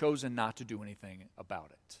they have chosen not to do anything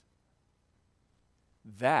about it.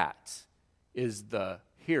 That is the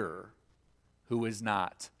hearer who is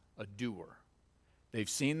not a doer. They've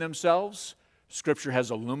seen themselves. Scripture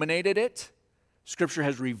has illuminated it. Scripture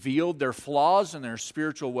has revealed their flaws and their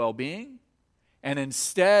spiritual well-being. And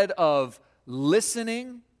instead of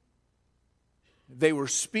listening, they were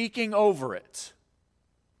speaking over it.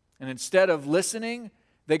 And instead of listening,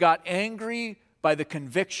 they got angry by the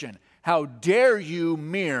conviction. How dare you,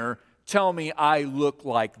 mirror, tell me I look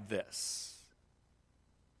like this?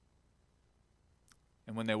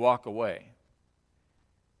 And when they walk away,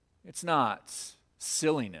 it's not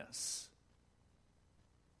silliness.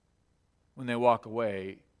 When they walk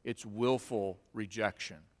away, it's willful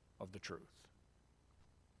rejection of the truth.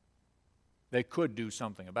 They could do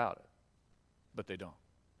something about it, but they don't.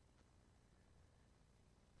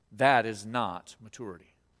 That is not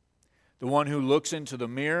maturity. The one who looks into the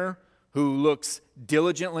mirror, who looks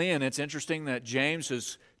diligently, and it's interesting that James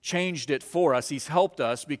has changed it for us. He's helped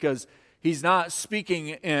us because he's not speaking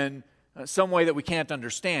in some way that we can't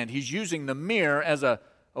understand. He's using the mirror as a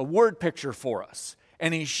word picture for us,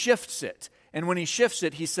 and he shifts it. And when he shifts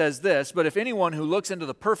it, he says this, but if anyone who looks into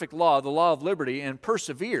the perfect law, the law of liberty, and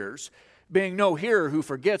perseveres, being no hearer who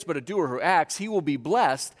forgets, but a doer who acts, he will be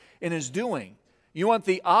blessed in his doing. You want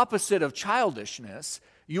the opposite of childishness.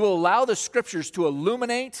 You will allow the Scriptures to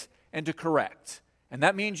illuminate and to correct. And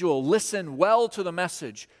that means you will listen well to the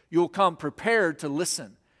message. You will come prepared to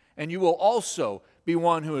listen. And you will also be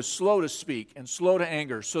one who is slow to speak and slow to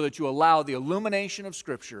anger so that you allow the illumination of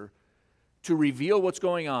Scripture to reveal what's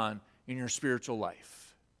going on in your spiritual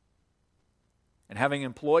life. And having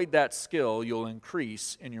employed that skill, you'll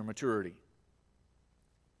increase in your maturity.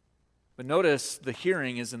 But notice the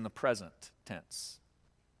hearing is in the present tense.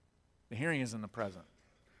 The hearing is in the present.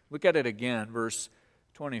 Look at it again, verse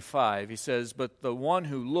 25. He says, but the one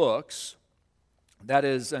who looks, that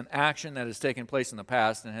is an action that has taken place in the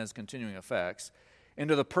past and has continuing effects,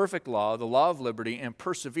 into the perfect law, the law of liberty, and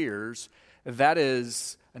perseveres, that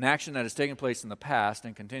is an action that has taken place in the past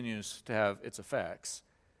and continues to have its effects.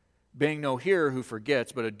 Being no hearer who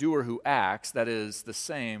forgets, but a doer who acts, that is the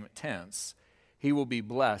same tense, he will be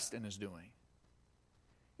blessed in his doing.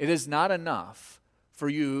 It is not enough for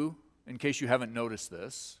you, in case you haven't noticed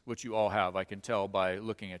this, which you all have, I can tell by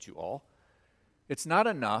looking at you all, It's not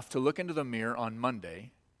enough to look into the mirror on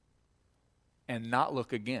Monday and not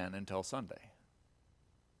look again until Sunday.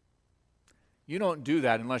 You don't do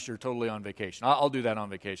that unless you're totally on vacation. I'll do that on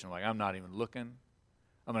vacation. Like, I'm not even looking.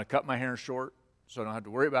 I'm going to cut my hair short so I don't have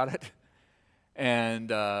to worry about it.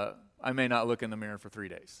 And I may not look in the mirror for 3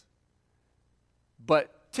 days.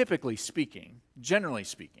 But typically speaking, generally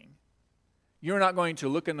speaking, you're not going to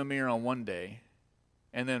look in the mirror on one day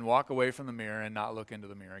and then walk away from the mirror and not look into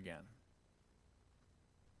the mirror again.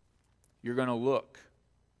 You're going to look.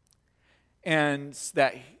 And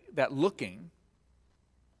that looking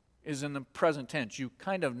is in the present tense. You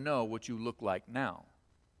kind of know what you look like now.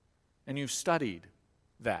 And you've studied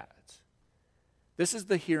that. This is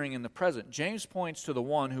the hearing in the present. James points to the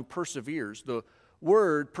one who perseveres. The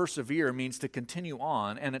word persevere means to continue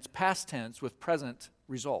on, and it's past tense with present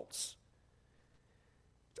results.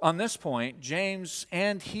 On this point, James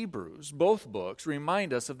and Hebrews, both books,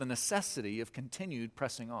 remind us of the necessity of continued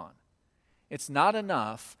pressing on. It's not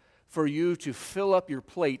enough for you to fill up your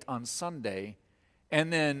plate on Sunday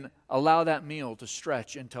and then allow that meal to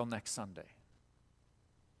stretch until next Sunday.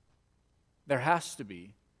 There has to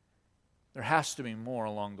be more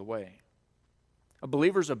along the way. A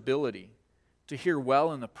believer's ability to hear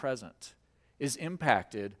well in the present is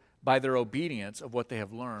impacted by their obedience of what they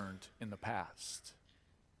have learned in the past.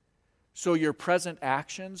 So your present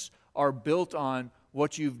actions are built on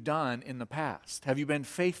what you've done in the past. Have you been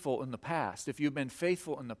faithful in the past? If you've been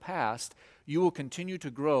faithful in the past, you will continue to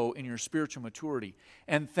grow in your spiritual maturity.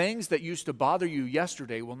 And things that used to bother you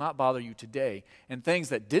yesterday will not bother you today. And things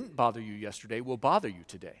that didn't bother you yesterday will bother you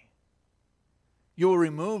today. You will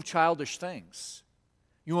remove childish things.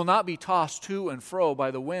 You will not be tossed to and fro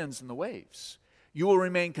by the winds and the waves. You will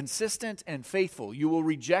remain consistent and faithful. You will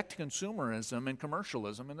reject consumerism and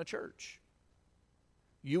commercialism in the church.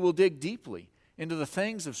 You will dig deeply into the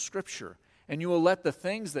things of Scripture, and you will let the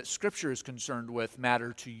things that Scripture is concerned with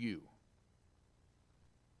matter to you.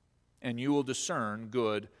 And you will discern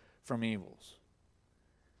good from evils.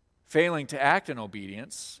 Failing to act in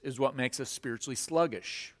obedience is what makes us spiritually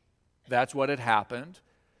sluggish. That's what had happened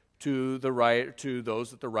to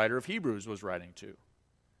those that the writer of Hebrews was writing to.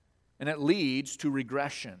 And it leads to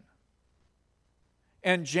regression.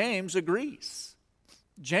 And James agrees.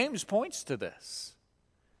 James points to this.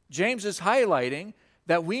 James is highlighting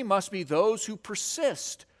that we must be those who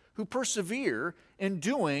persist, who persevere in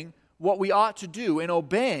doing what we ought to do, in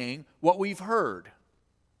obeying what we've heard.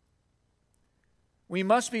 We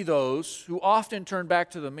must be those who often turn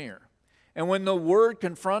back to the mirror. And when the Word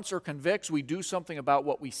confronts or convicts, we do something about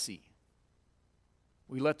what we see.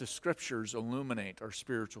 We let the Scriptures illuminate our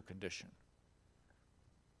spiritual condition.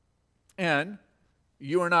 And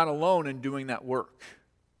you are not alone in doing that work.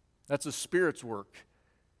 That's the Spirit's work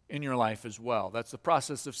in your life as well. That's the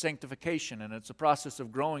process of sanctification, and it's a process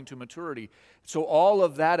of growing to maturity. So all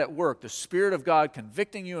of that at work, the Spirit of God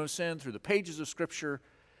convicting you of sin through the pages of Scripture,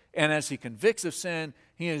 and as He convicts of sin,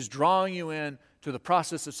 He is drawing you in to the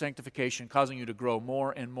process of sanctification, causing you to grow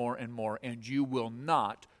more and more and more, and you will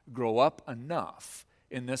not grow up enough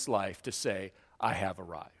in this life to say, I have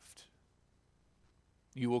arrived.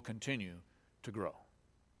 You will continue to grow.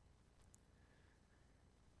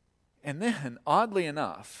 And then, oddly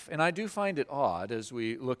enough, and I do find it odd as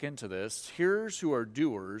we look into this, hearers who are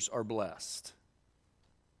doers are blessed.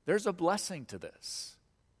 There's a blessing to this.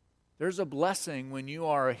 There's a blessing when you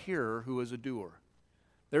are a hearer who is a doer.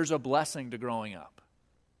 There's a blessing to growing up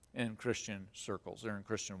in Christian circles or in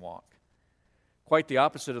Christian walk. Quite the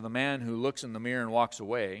opposite of the man who looks in the mirror and walks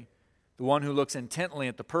away. The one who looks intently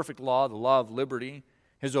at the perfect law, the law of liberty,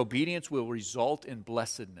 his obedience will result in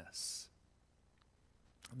blessedness.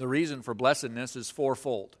 The reason for blessedness is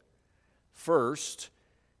fourfold. First,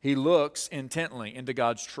 he looks intently into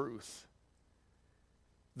God's truth.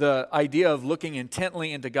 The idea of looking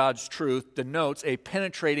intently into God's truth denotes a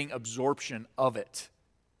penetrating absorption of it.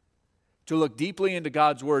 To look deeply into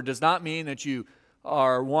God's Word does not mean that you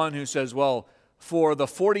are one who says, well, for the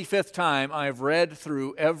 45th time, I've read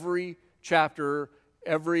through every chapter,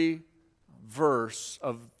 every verse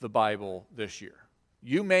of the Bible this year.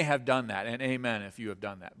 You may have done that, and amen if you have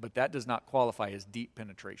done that, but that does not qualify as deep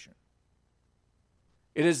penetration.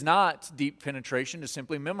 It is not deep penetration to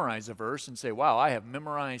simply memorize a verse and say, wow, I have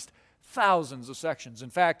memorized thousands of sections. In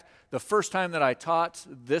fact, the first time that I taught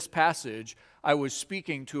this passage, I was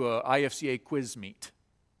speaking to a IFCA quiz meet.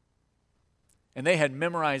 And they had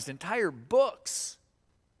memorized entire books.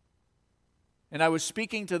 And I was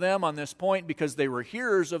speaking to them on this point because they were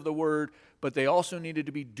hearers of the Word, but they also needed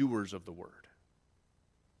to be doers of the Word.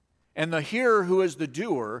 And the hearer who is the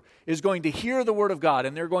doer is going to hear the Word of God,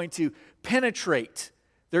 and they're going to penetrate.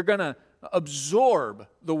 They're going to absorb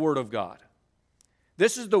the Word of God.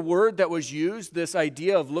 This is the word that was used, this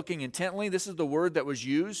idea of looking intently. This is the word that was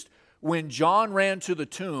used when John ran to the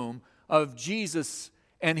tomb of Jesus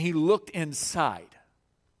and he looked inside.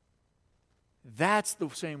 That's the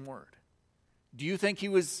same word. Do you think he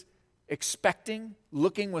was expecting,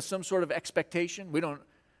 looking with some sort of expectation?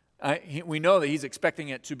 We know that he's expecting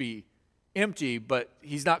it to be empty, but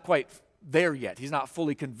he's not quite there yet. He's not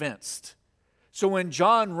fully convinced. So when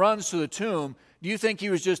John runs to the tomb, do you think he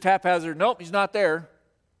was just haphazard? Nope, he's not there.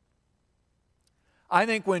 I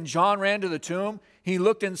think when John ran to the tomb, he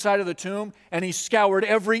looked inside of the tomb and he scoured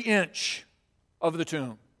every inch of the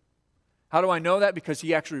tomb. How do I know that? Because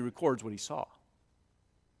he actually records what he saw.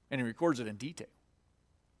 And he records it in detail.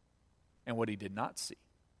 And what he did not see.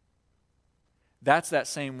 That's that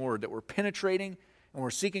same word that we're penetrating and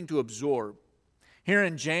we're seeking to absorb. Here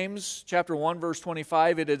in James chapter 1, verse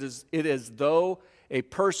 25, it is though a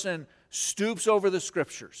person stoops over the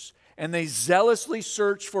Scriptures and they zealously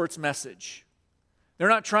search for its message. They're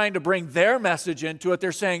not trying to bring their message into it.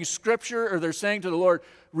 They're saying Scripture, or they're saying to the Lord,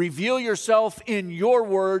 reveal yourself in your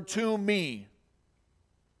word to me.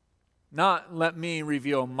 Not let me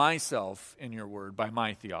reveal myself in your word by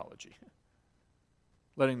my theology.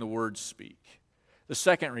 Letting the word speak. The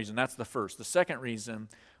second reason, that's the first. The second reason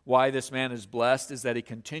why this man is blessed is that he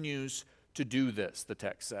continues to do this, the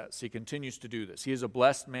text says. He continues to do this. He is a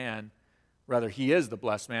blessed man, rather he is the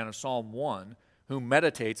blessed man of Psalm 1, who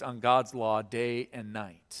meditates on God's law day and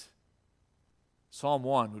night. Psalm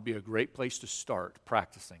 1 would be a great place to start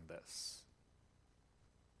practicing this.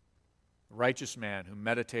 A righteous man who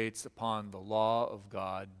meditates upon the law of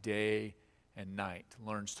God day and night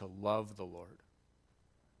learns to love the Lord,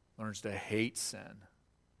 learns to hate sin,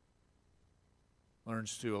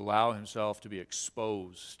 learns to allow himself to be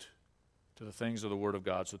exposed to the things of the Word of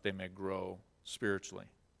God so that they may grow spiritually.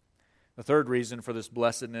 The third reason for this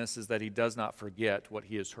blessedness is that he does not forget what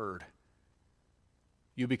he has heard.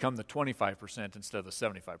 You become the 25% instead of the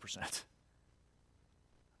 75%.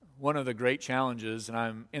 One of the great challenges, and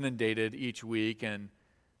I'm inundated each week, and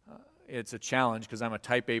it's a challenge because I'm a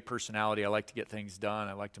type A personality. I like to get things done.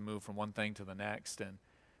 I like to move from one thing to the next, and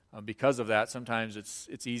because of that, sometimes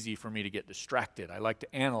it's easy for me to get distracted. I like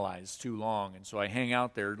to analyze too long, and so I hang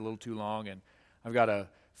out there a little too long, and I've got to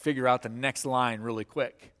figure out the next line really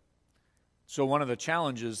quick. So one of the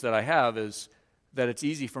challenges that I have is that it's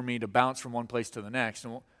easy for me to bounce from one place to the next.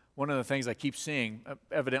 And one of the things I keep seeing,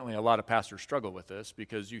 evidently a lot of pastors struggle with this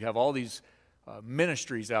because you have all these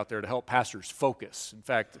ministries out there to help pastors focus. In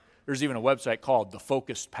fact, there's even a website called The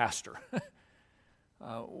Focused Pastor.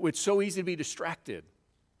 It's so easy to be distracted.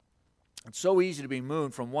 It's so easy to be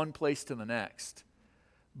moved from one place to the next.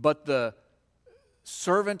 But the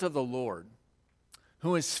servant of the Lord,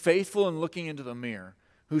 who is faithful in looking into the mirror,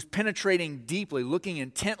 who's penetrating deeply, looking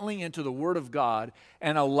intently into the Word of God,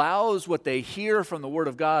 and allows what they hear from the Word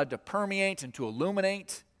of God to permeate and to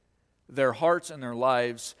illuminate their hearts and their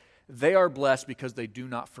lives, they are blessed because they do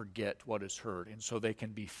not forget what is heard, and so they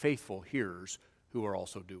can be faithful hearers who are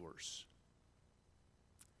also doers.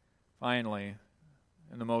 Finally,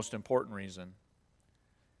 and the most important reason,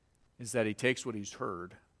 is that he takes what he's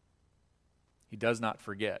heard, he does not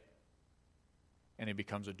forget, and he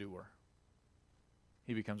becomes a doer.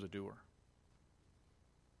 He becomes a doer.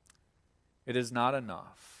 It is not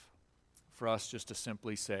enough for us just to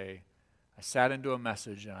simply say, I sat into a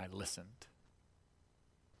message and I listened.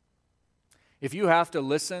 If you have to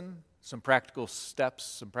listen, some practical steps,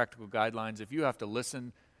 some practical guidelines, if you have to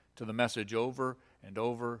listen to the message over and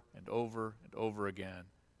over and over and over again,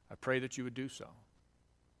 I pray that you would do so.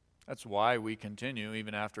 That's why we continue,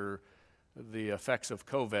 even after the effects of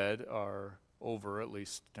COVID are over, at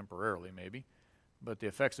least temporarily maybe, but the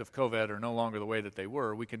effects of COVID are no longer the way that they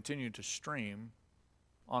were. We continue to stream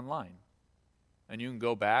online. And you can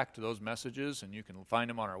go back to those messages and you can find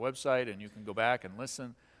them on our website and you can go back and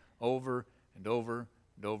listen over and over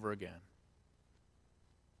and over again.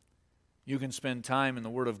 You can spend time in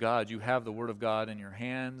the Word of God. You have the Word of God in your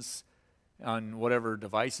hands on whatever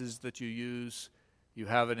devices that you use. You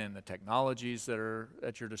have it in the technologies that are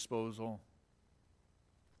at your disposal.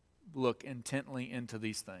 Look intently into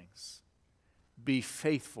these things. Be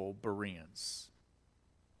faithful Bereans.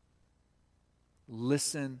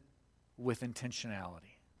 Listen with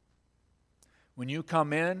intentionality. When you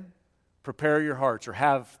come in, prepare your hearts, or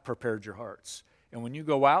have prepared your hearts. And when you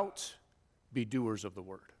go out, be doers of the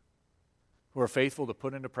word, who are faithful to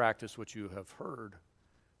put into practice what you have heard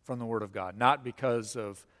from the Word of God, not because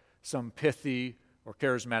of some pithy or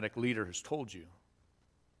charismatic leader has told you,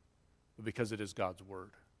 but because it is God's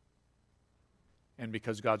Word. And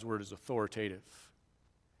because God's Word is authoritative.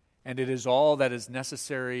 And it is all that is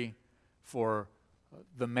necessary for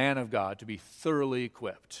the man of God to be thoroughly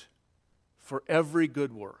equipped for every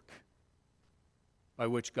good work by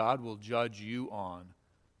which God will judge you on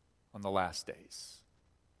the last days.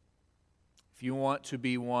 If you want to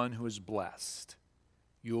be one who is blessed,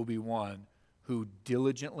 you will be one who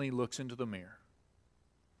diligently looks into the mirror,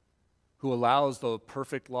 who allows the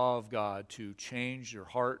perfect law of God to change your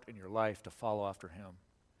heart and your life to follow after Him.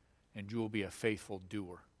 And you will be a faithful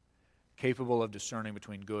doer, capable of discerning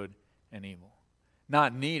between good and evil.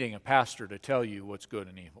 Not needing a pastor to tell you what's good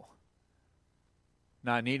and evil.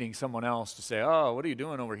 Not needing someone else to say, oh, what are you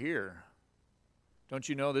doing over here? Don't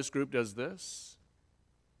you know this group does this?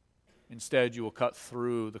 Instead, you will cut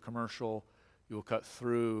through the commercial, you will cut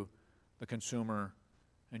through the consumer,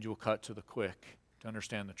 and you will cut to the quick to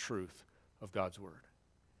understand the truth of God's Word.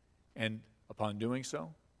 And upon doing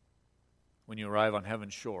so, when you arrive on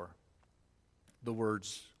heaven's shore, the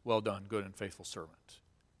words, well done, good and faithful servant,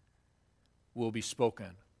 will be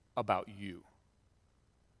spoken about you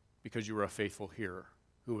because you were a faithful hearer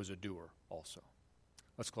who was a doer also.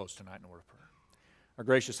 Let's close tonight in a word of prayer. Our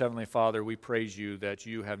gracious Heavenly Father, we praise you that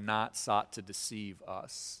you have not sought to deceive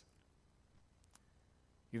us.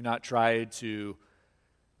 You've not tried to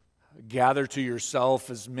gather to yourself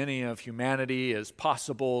as many of humanity as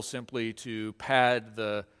possible simply to pad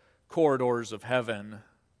the corridors of heaven.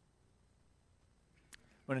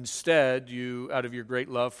 But instead, you, out of your great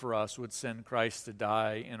love for us, would send Christ to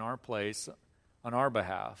die in our place, on our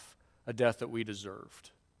behalf, a death that we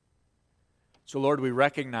deserved. So, Lord, we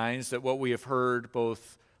recognize that what we have heard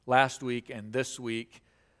both last week and this week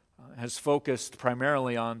has focused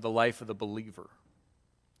primarily on the life of the believer.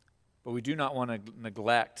 But we do not want to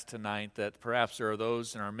neglect tonight that perhaps there are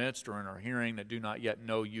those in our midst or in our hearing that do not yet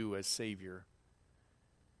know you as Savior.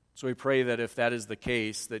 So we pray that if that is the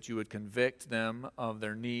case, that you would convict them of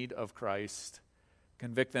their need of Christ,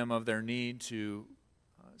 convict them of their need to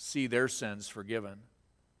see their sins forgiven,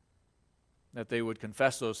 that they would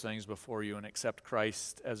confess those things before you and accept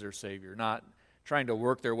Christ as their Savior, not trying to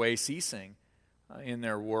work their way, ceasing in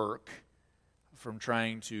their work from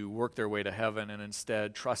trying to work their way to heaven, and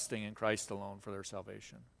instead trusting in Christ alone for their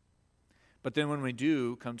salvation. But then when we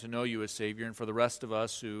do come to know you as Savior, and for the rest of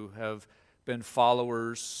us who have been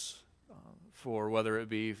followers for whether it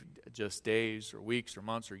be just days or weeks or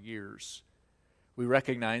months or years, we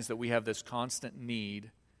recognize that we have this constant need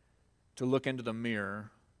to look into the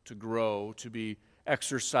mirror, to grow, to be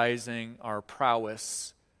exercising our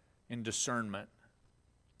prowess in discernment.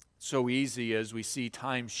 So easy as we see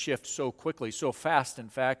time shift so quickly, so fast, in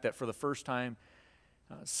fact, that for the first time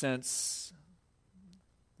since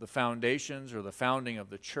the foundations or the founding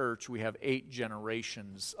of the church, we have 8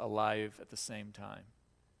 generations alive at the same time.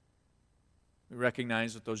 We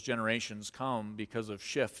recognize that those generations come because of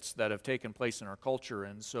shifts that have taken place in our culture,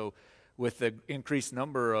 and so with the increased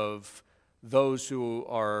number of those who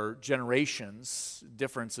are generations,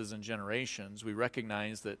 differences in generations, we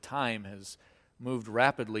recognize that time has moved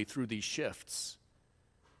rapidly through these shifts.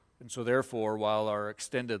 And so therefore, while our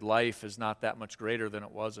extended life is not that much greater than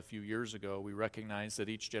it was a few years ago, we recognize that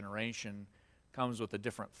each generation comes with a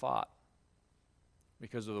different thought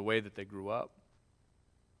because of the way that they grew up.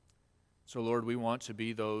 So Lord, we want to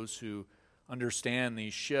be those who understand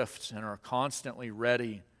these shifts and are constantly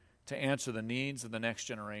ready to answer the needs of the next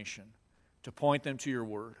generation, to point them to your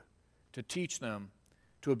word, to teach them,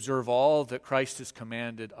 to observe all that Christ has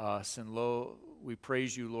commanded us. And lo, we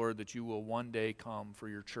praise you, Lord, that you will one day come for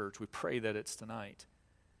your church. We pray that it's tonight.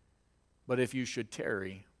 But if you should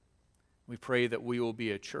tarry, we pray that we will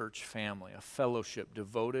be a church family, a fellowship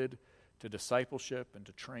devoted to discipleship and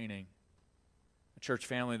to training, a church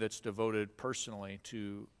family that's devoted personally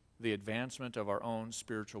to the advancement of our own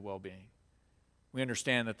spiritual well-being. We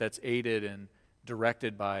understand that that's aided and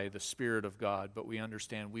directed by the Spirit of God, but we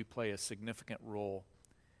understand we play a significant role,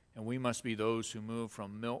 and we must be those who move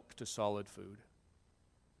from milk to solid food.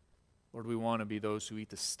 Lord, we want to be those who eat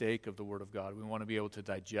the steak of the Word of God. We want to be able to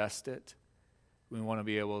digest it. We want to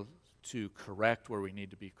be able to correct where we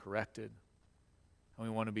need to be corrected. And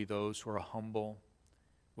we want to be those who are humble,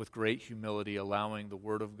 with great humility, allowing the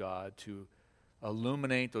Word of God to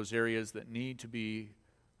illuminate those areas that need to be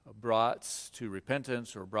brought to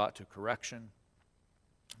repentance or brought to correction,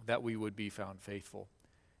 that we would be found faithful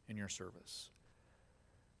in your service.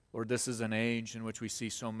 Lord, this is an age in which we see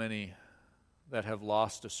so many that have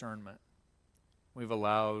lost discernment. We've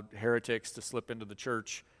allowed heretics to slip into the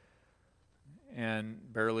church and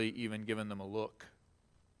barely even given them a look.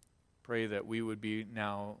 Pray that we would be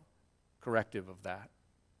now corrective of that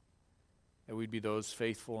we'd be those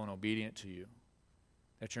faithful and obedient to you,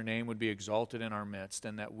 that your name would be exalted in our midst,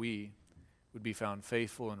 and that we would be found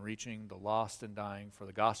faithful in reaching the lost and dying for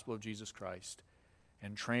the gospel of Jesus Christ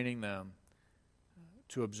and training them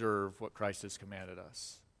to observe what Christ has commanded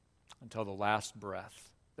us until the last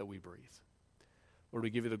breath that we breathe. Lord, we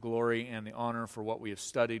give you the glory and the honor for what we have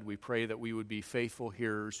studied. We pray that we would be faithful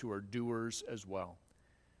hearers who are doers as well,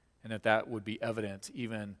 and that that would be evident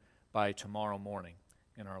even by tomorrow morning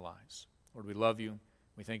in our lives. Lord, we love you.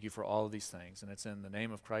 We thank you for all of these things, and it's in the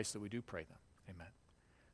name of Christ that we do pray them. Amen.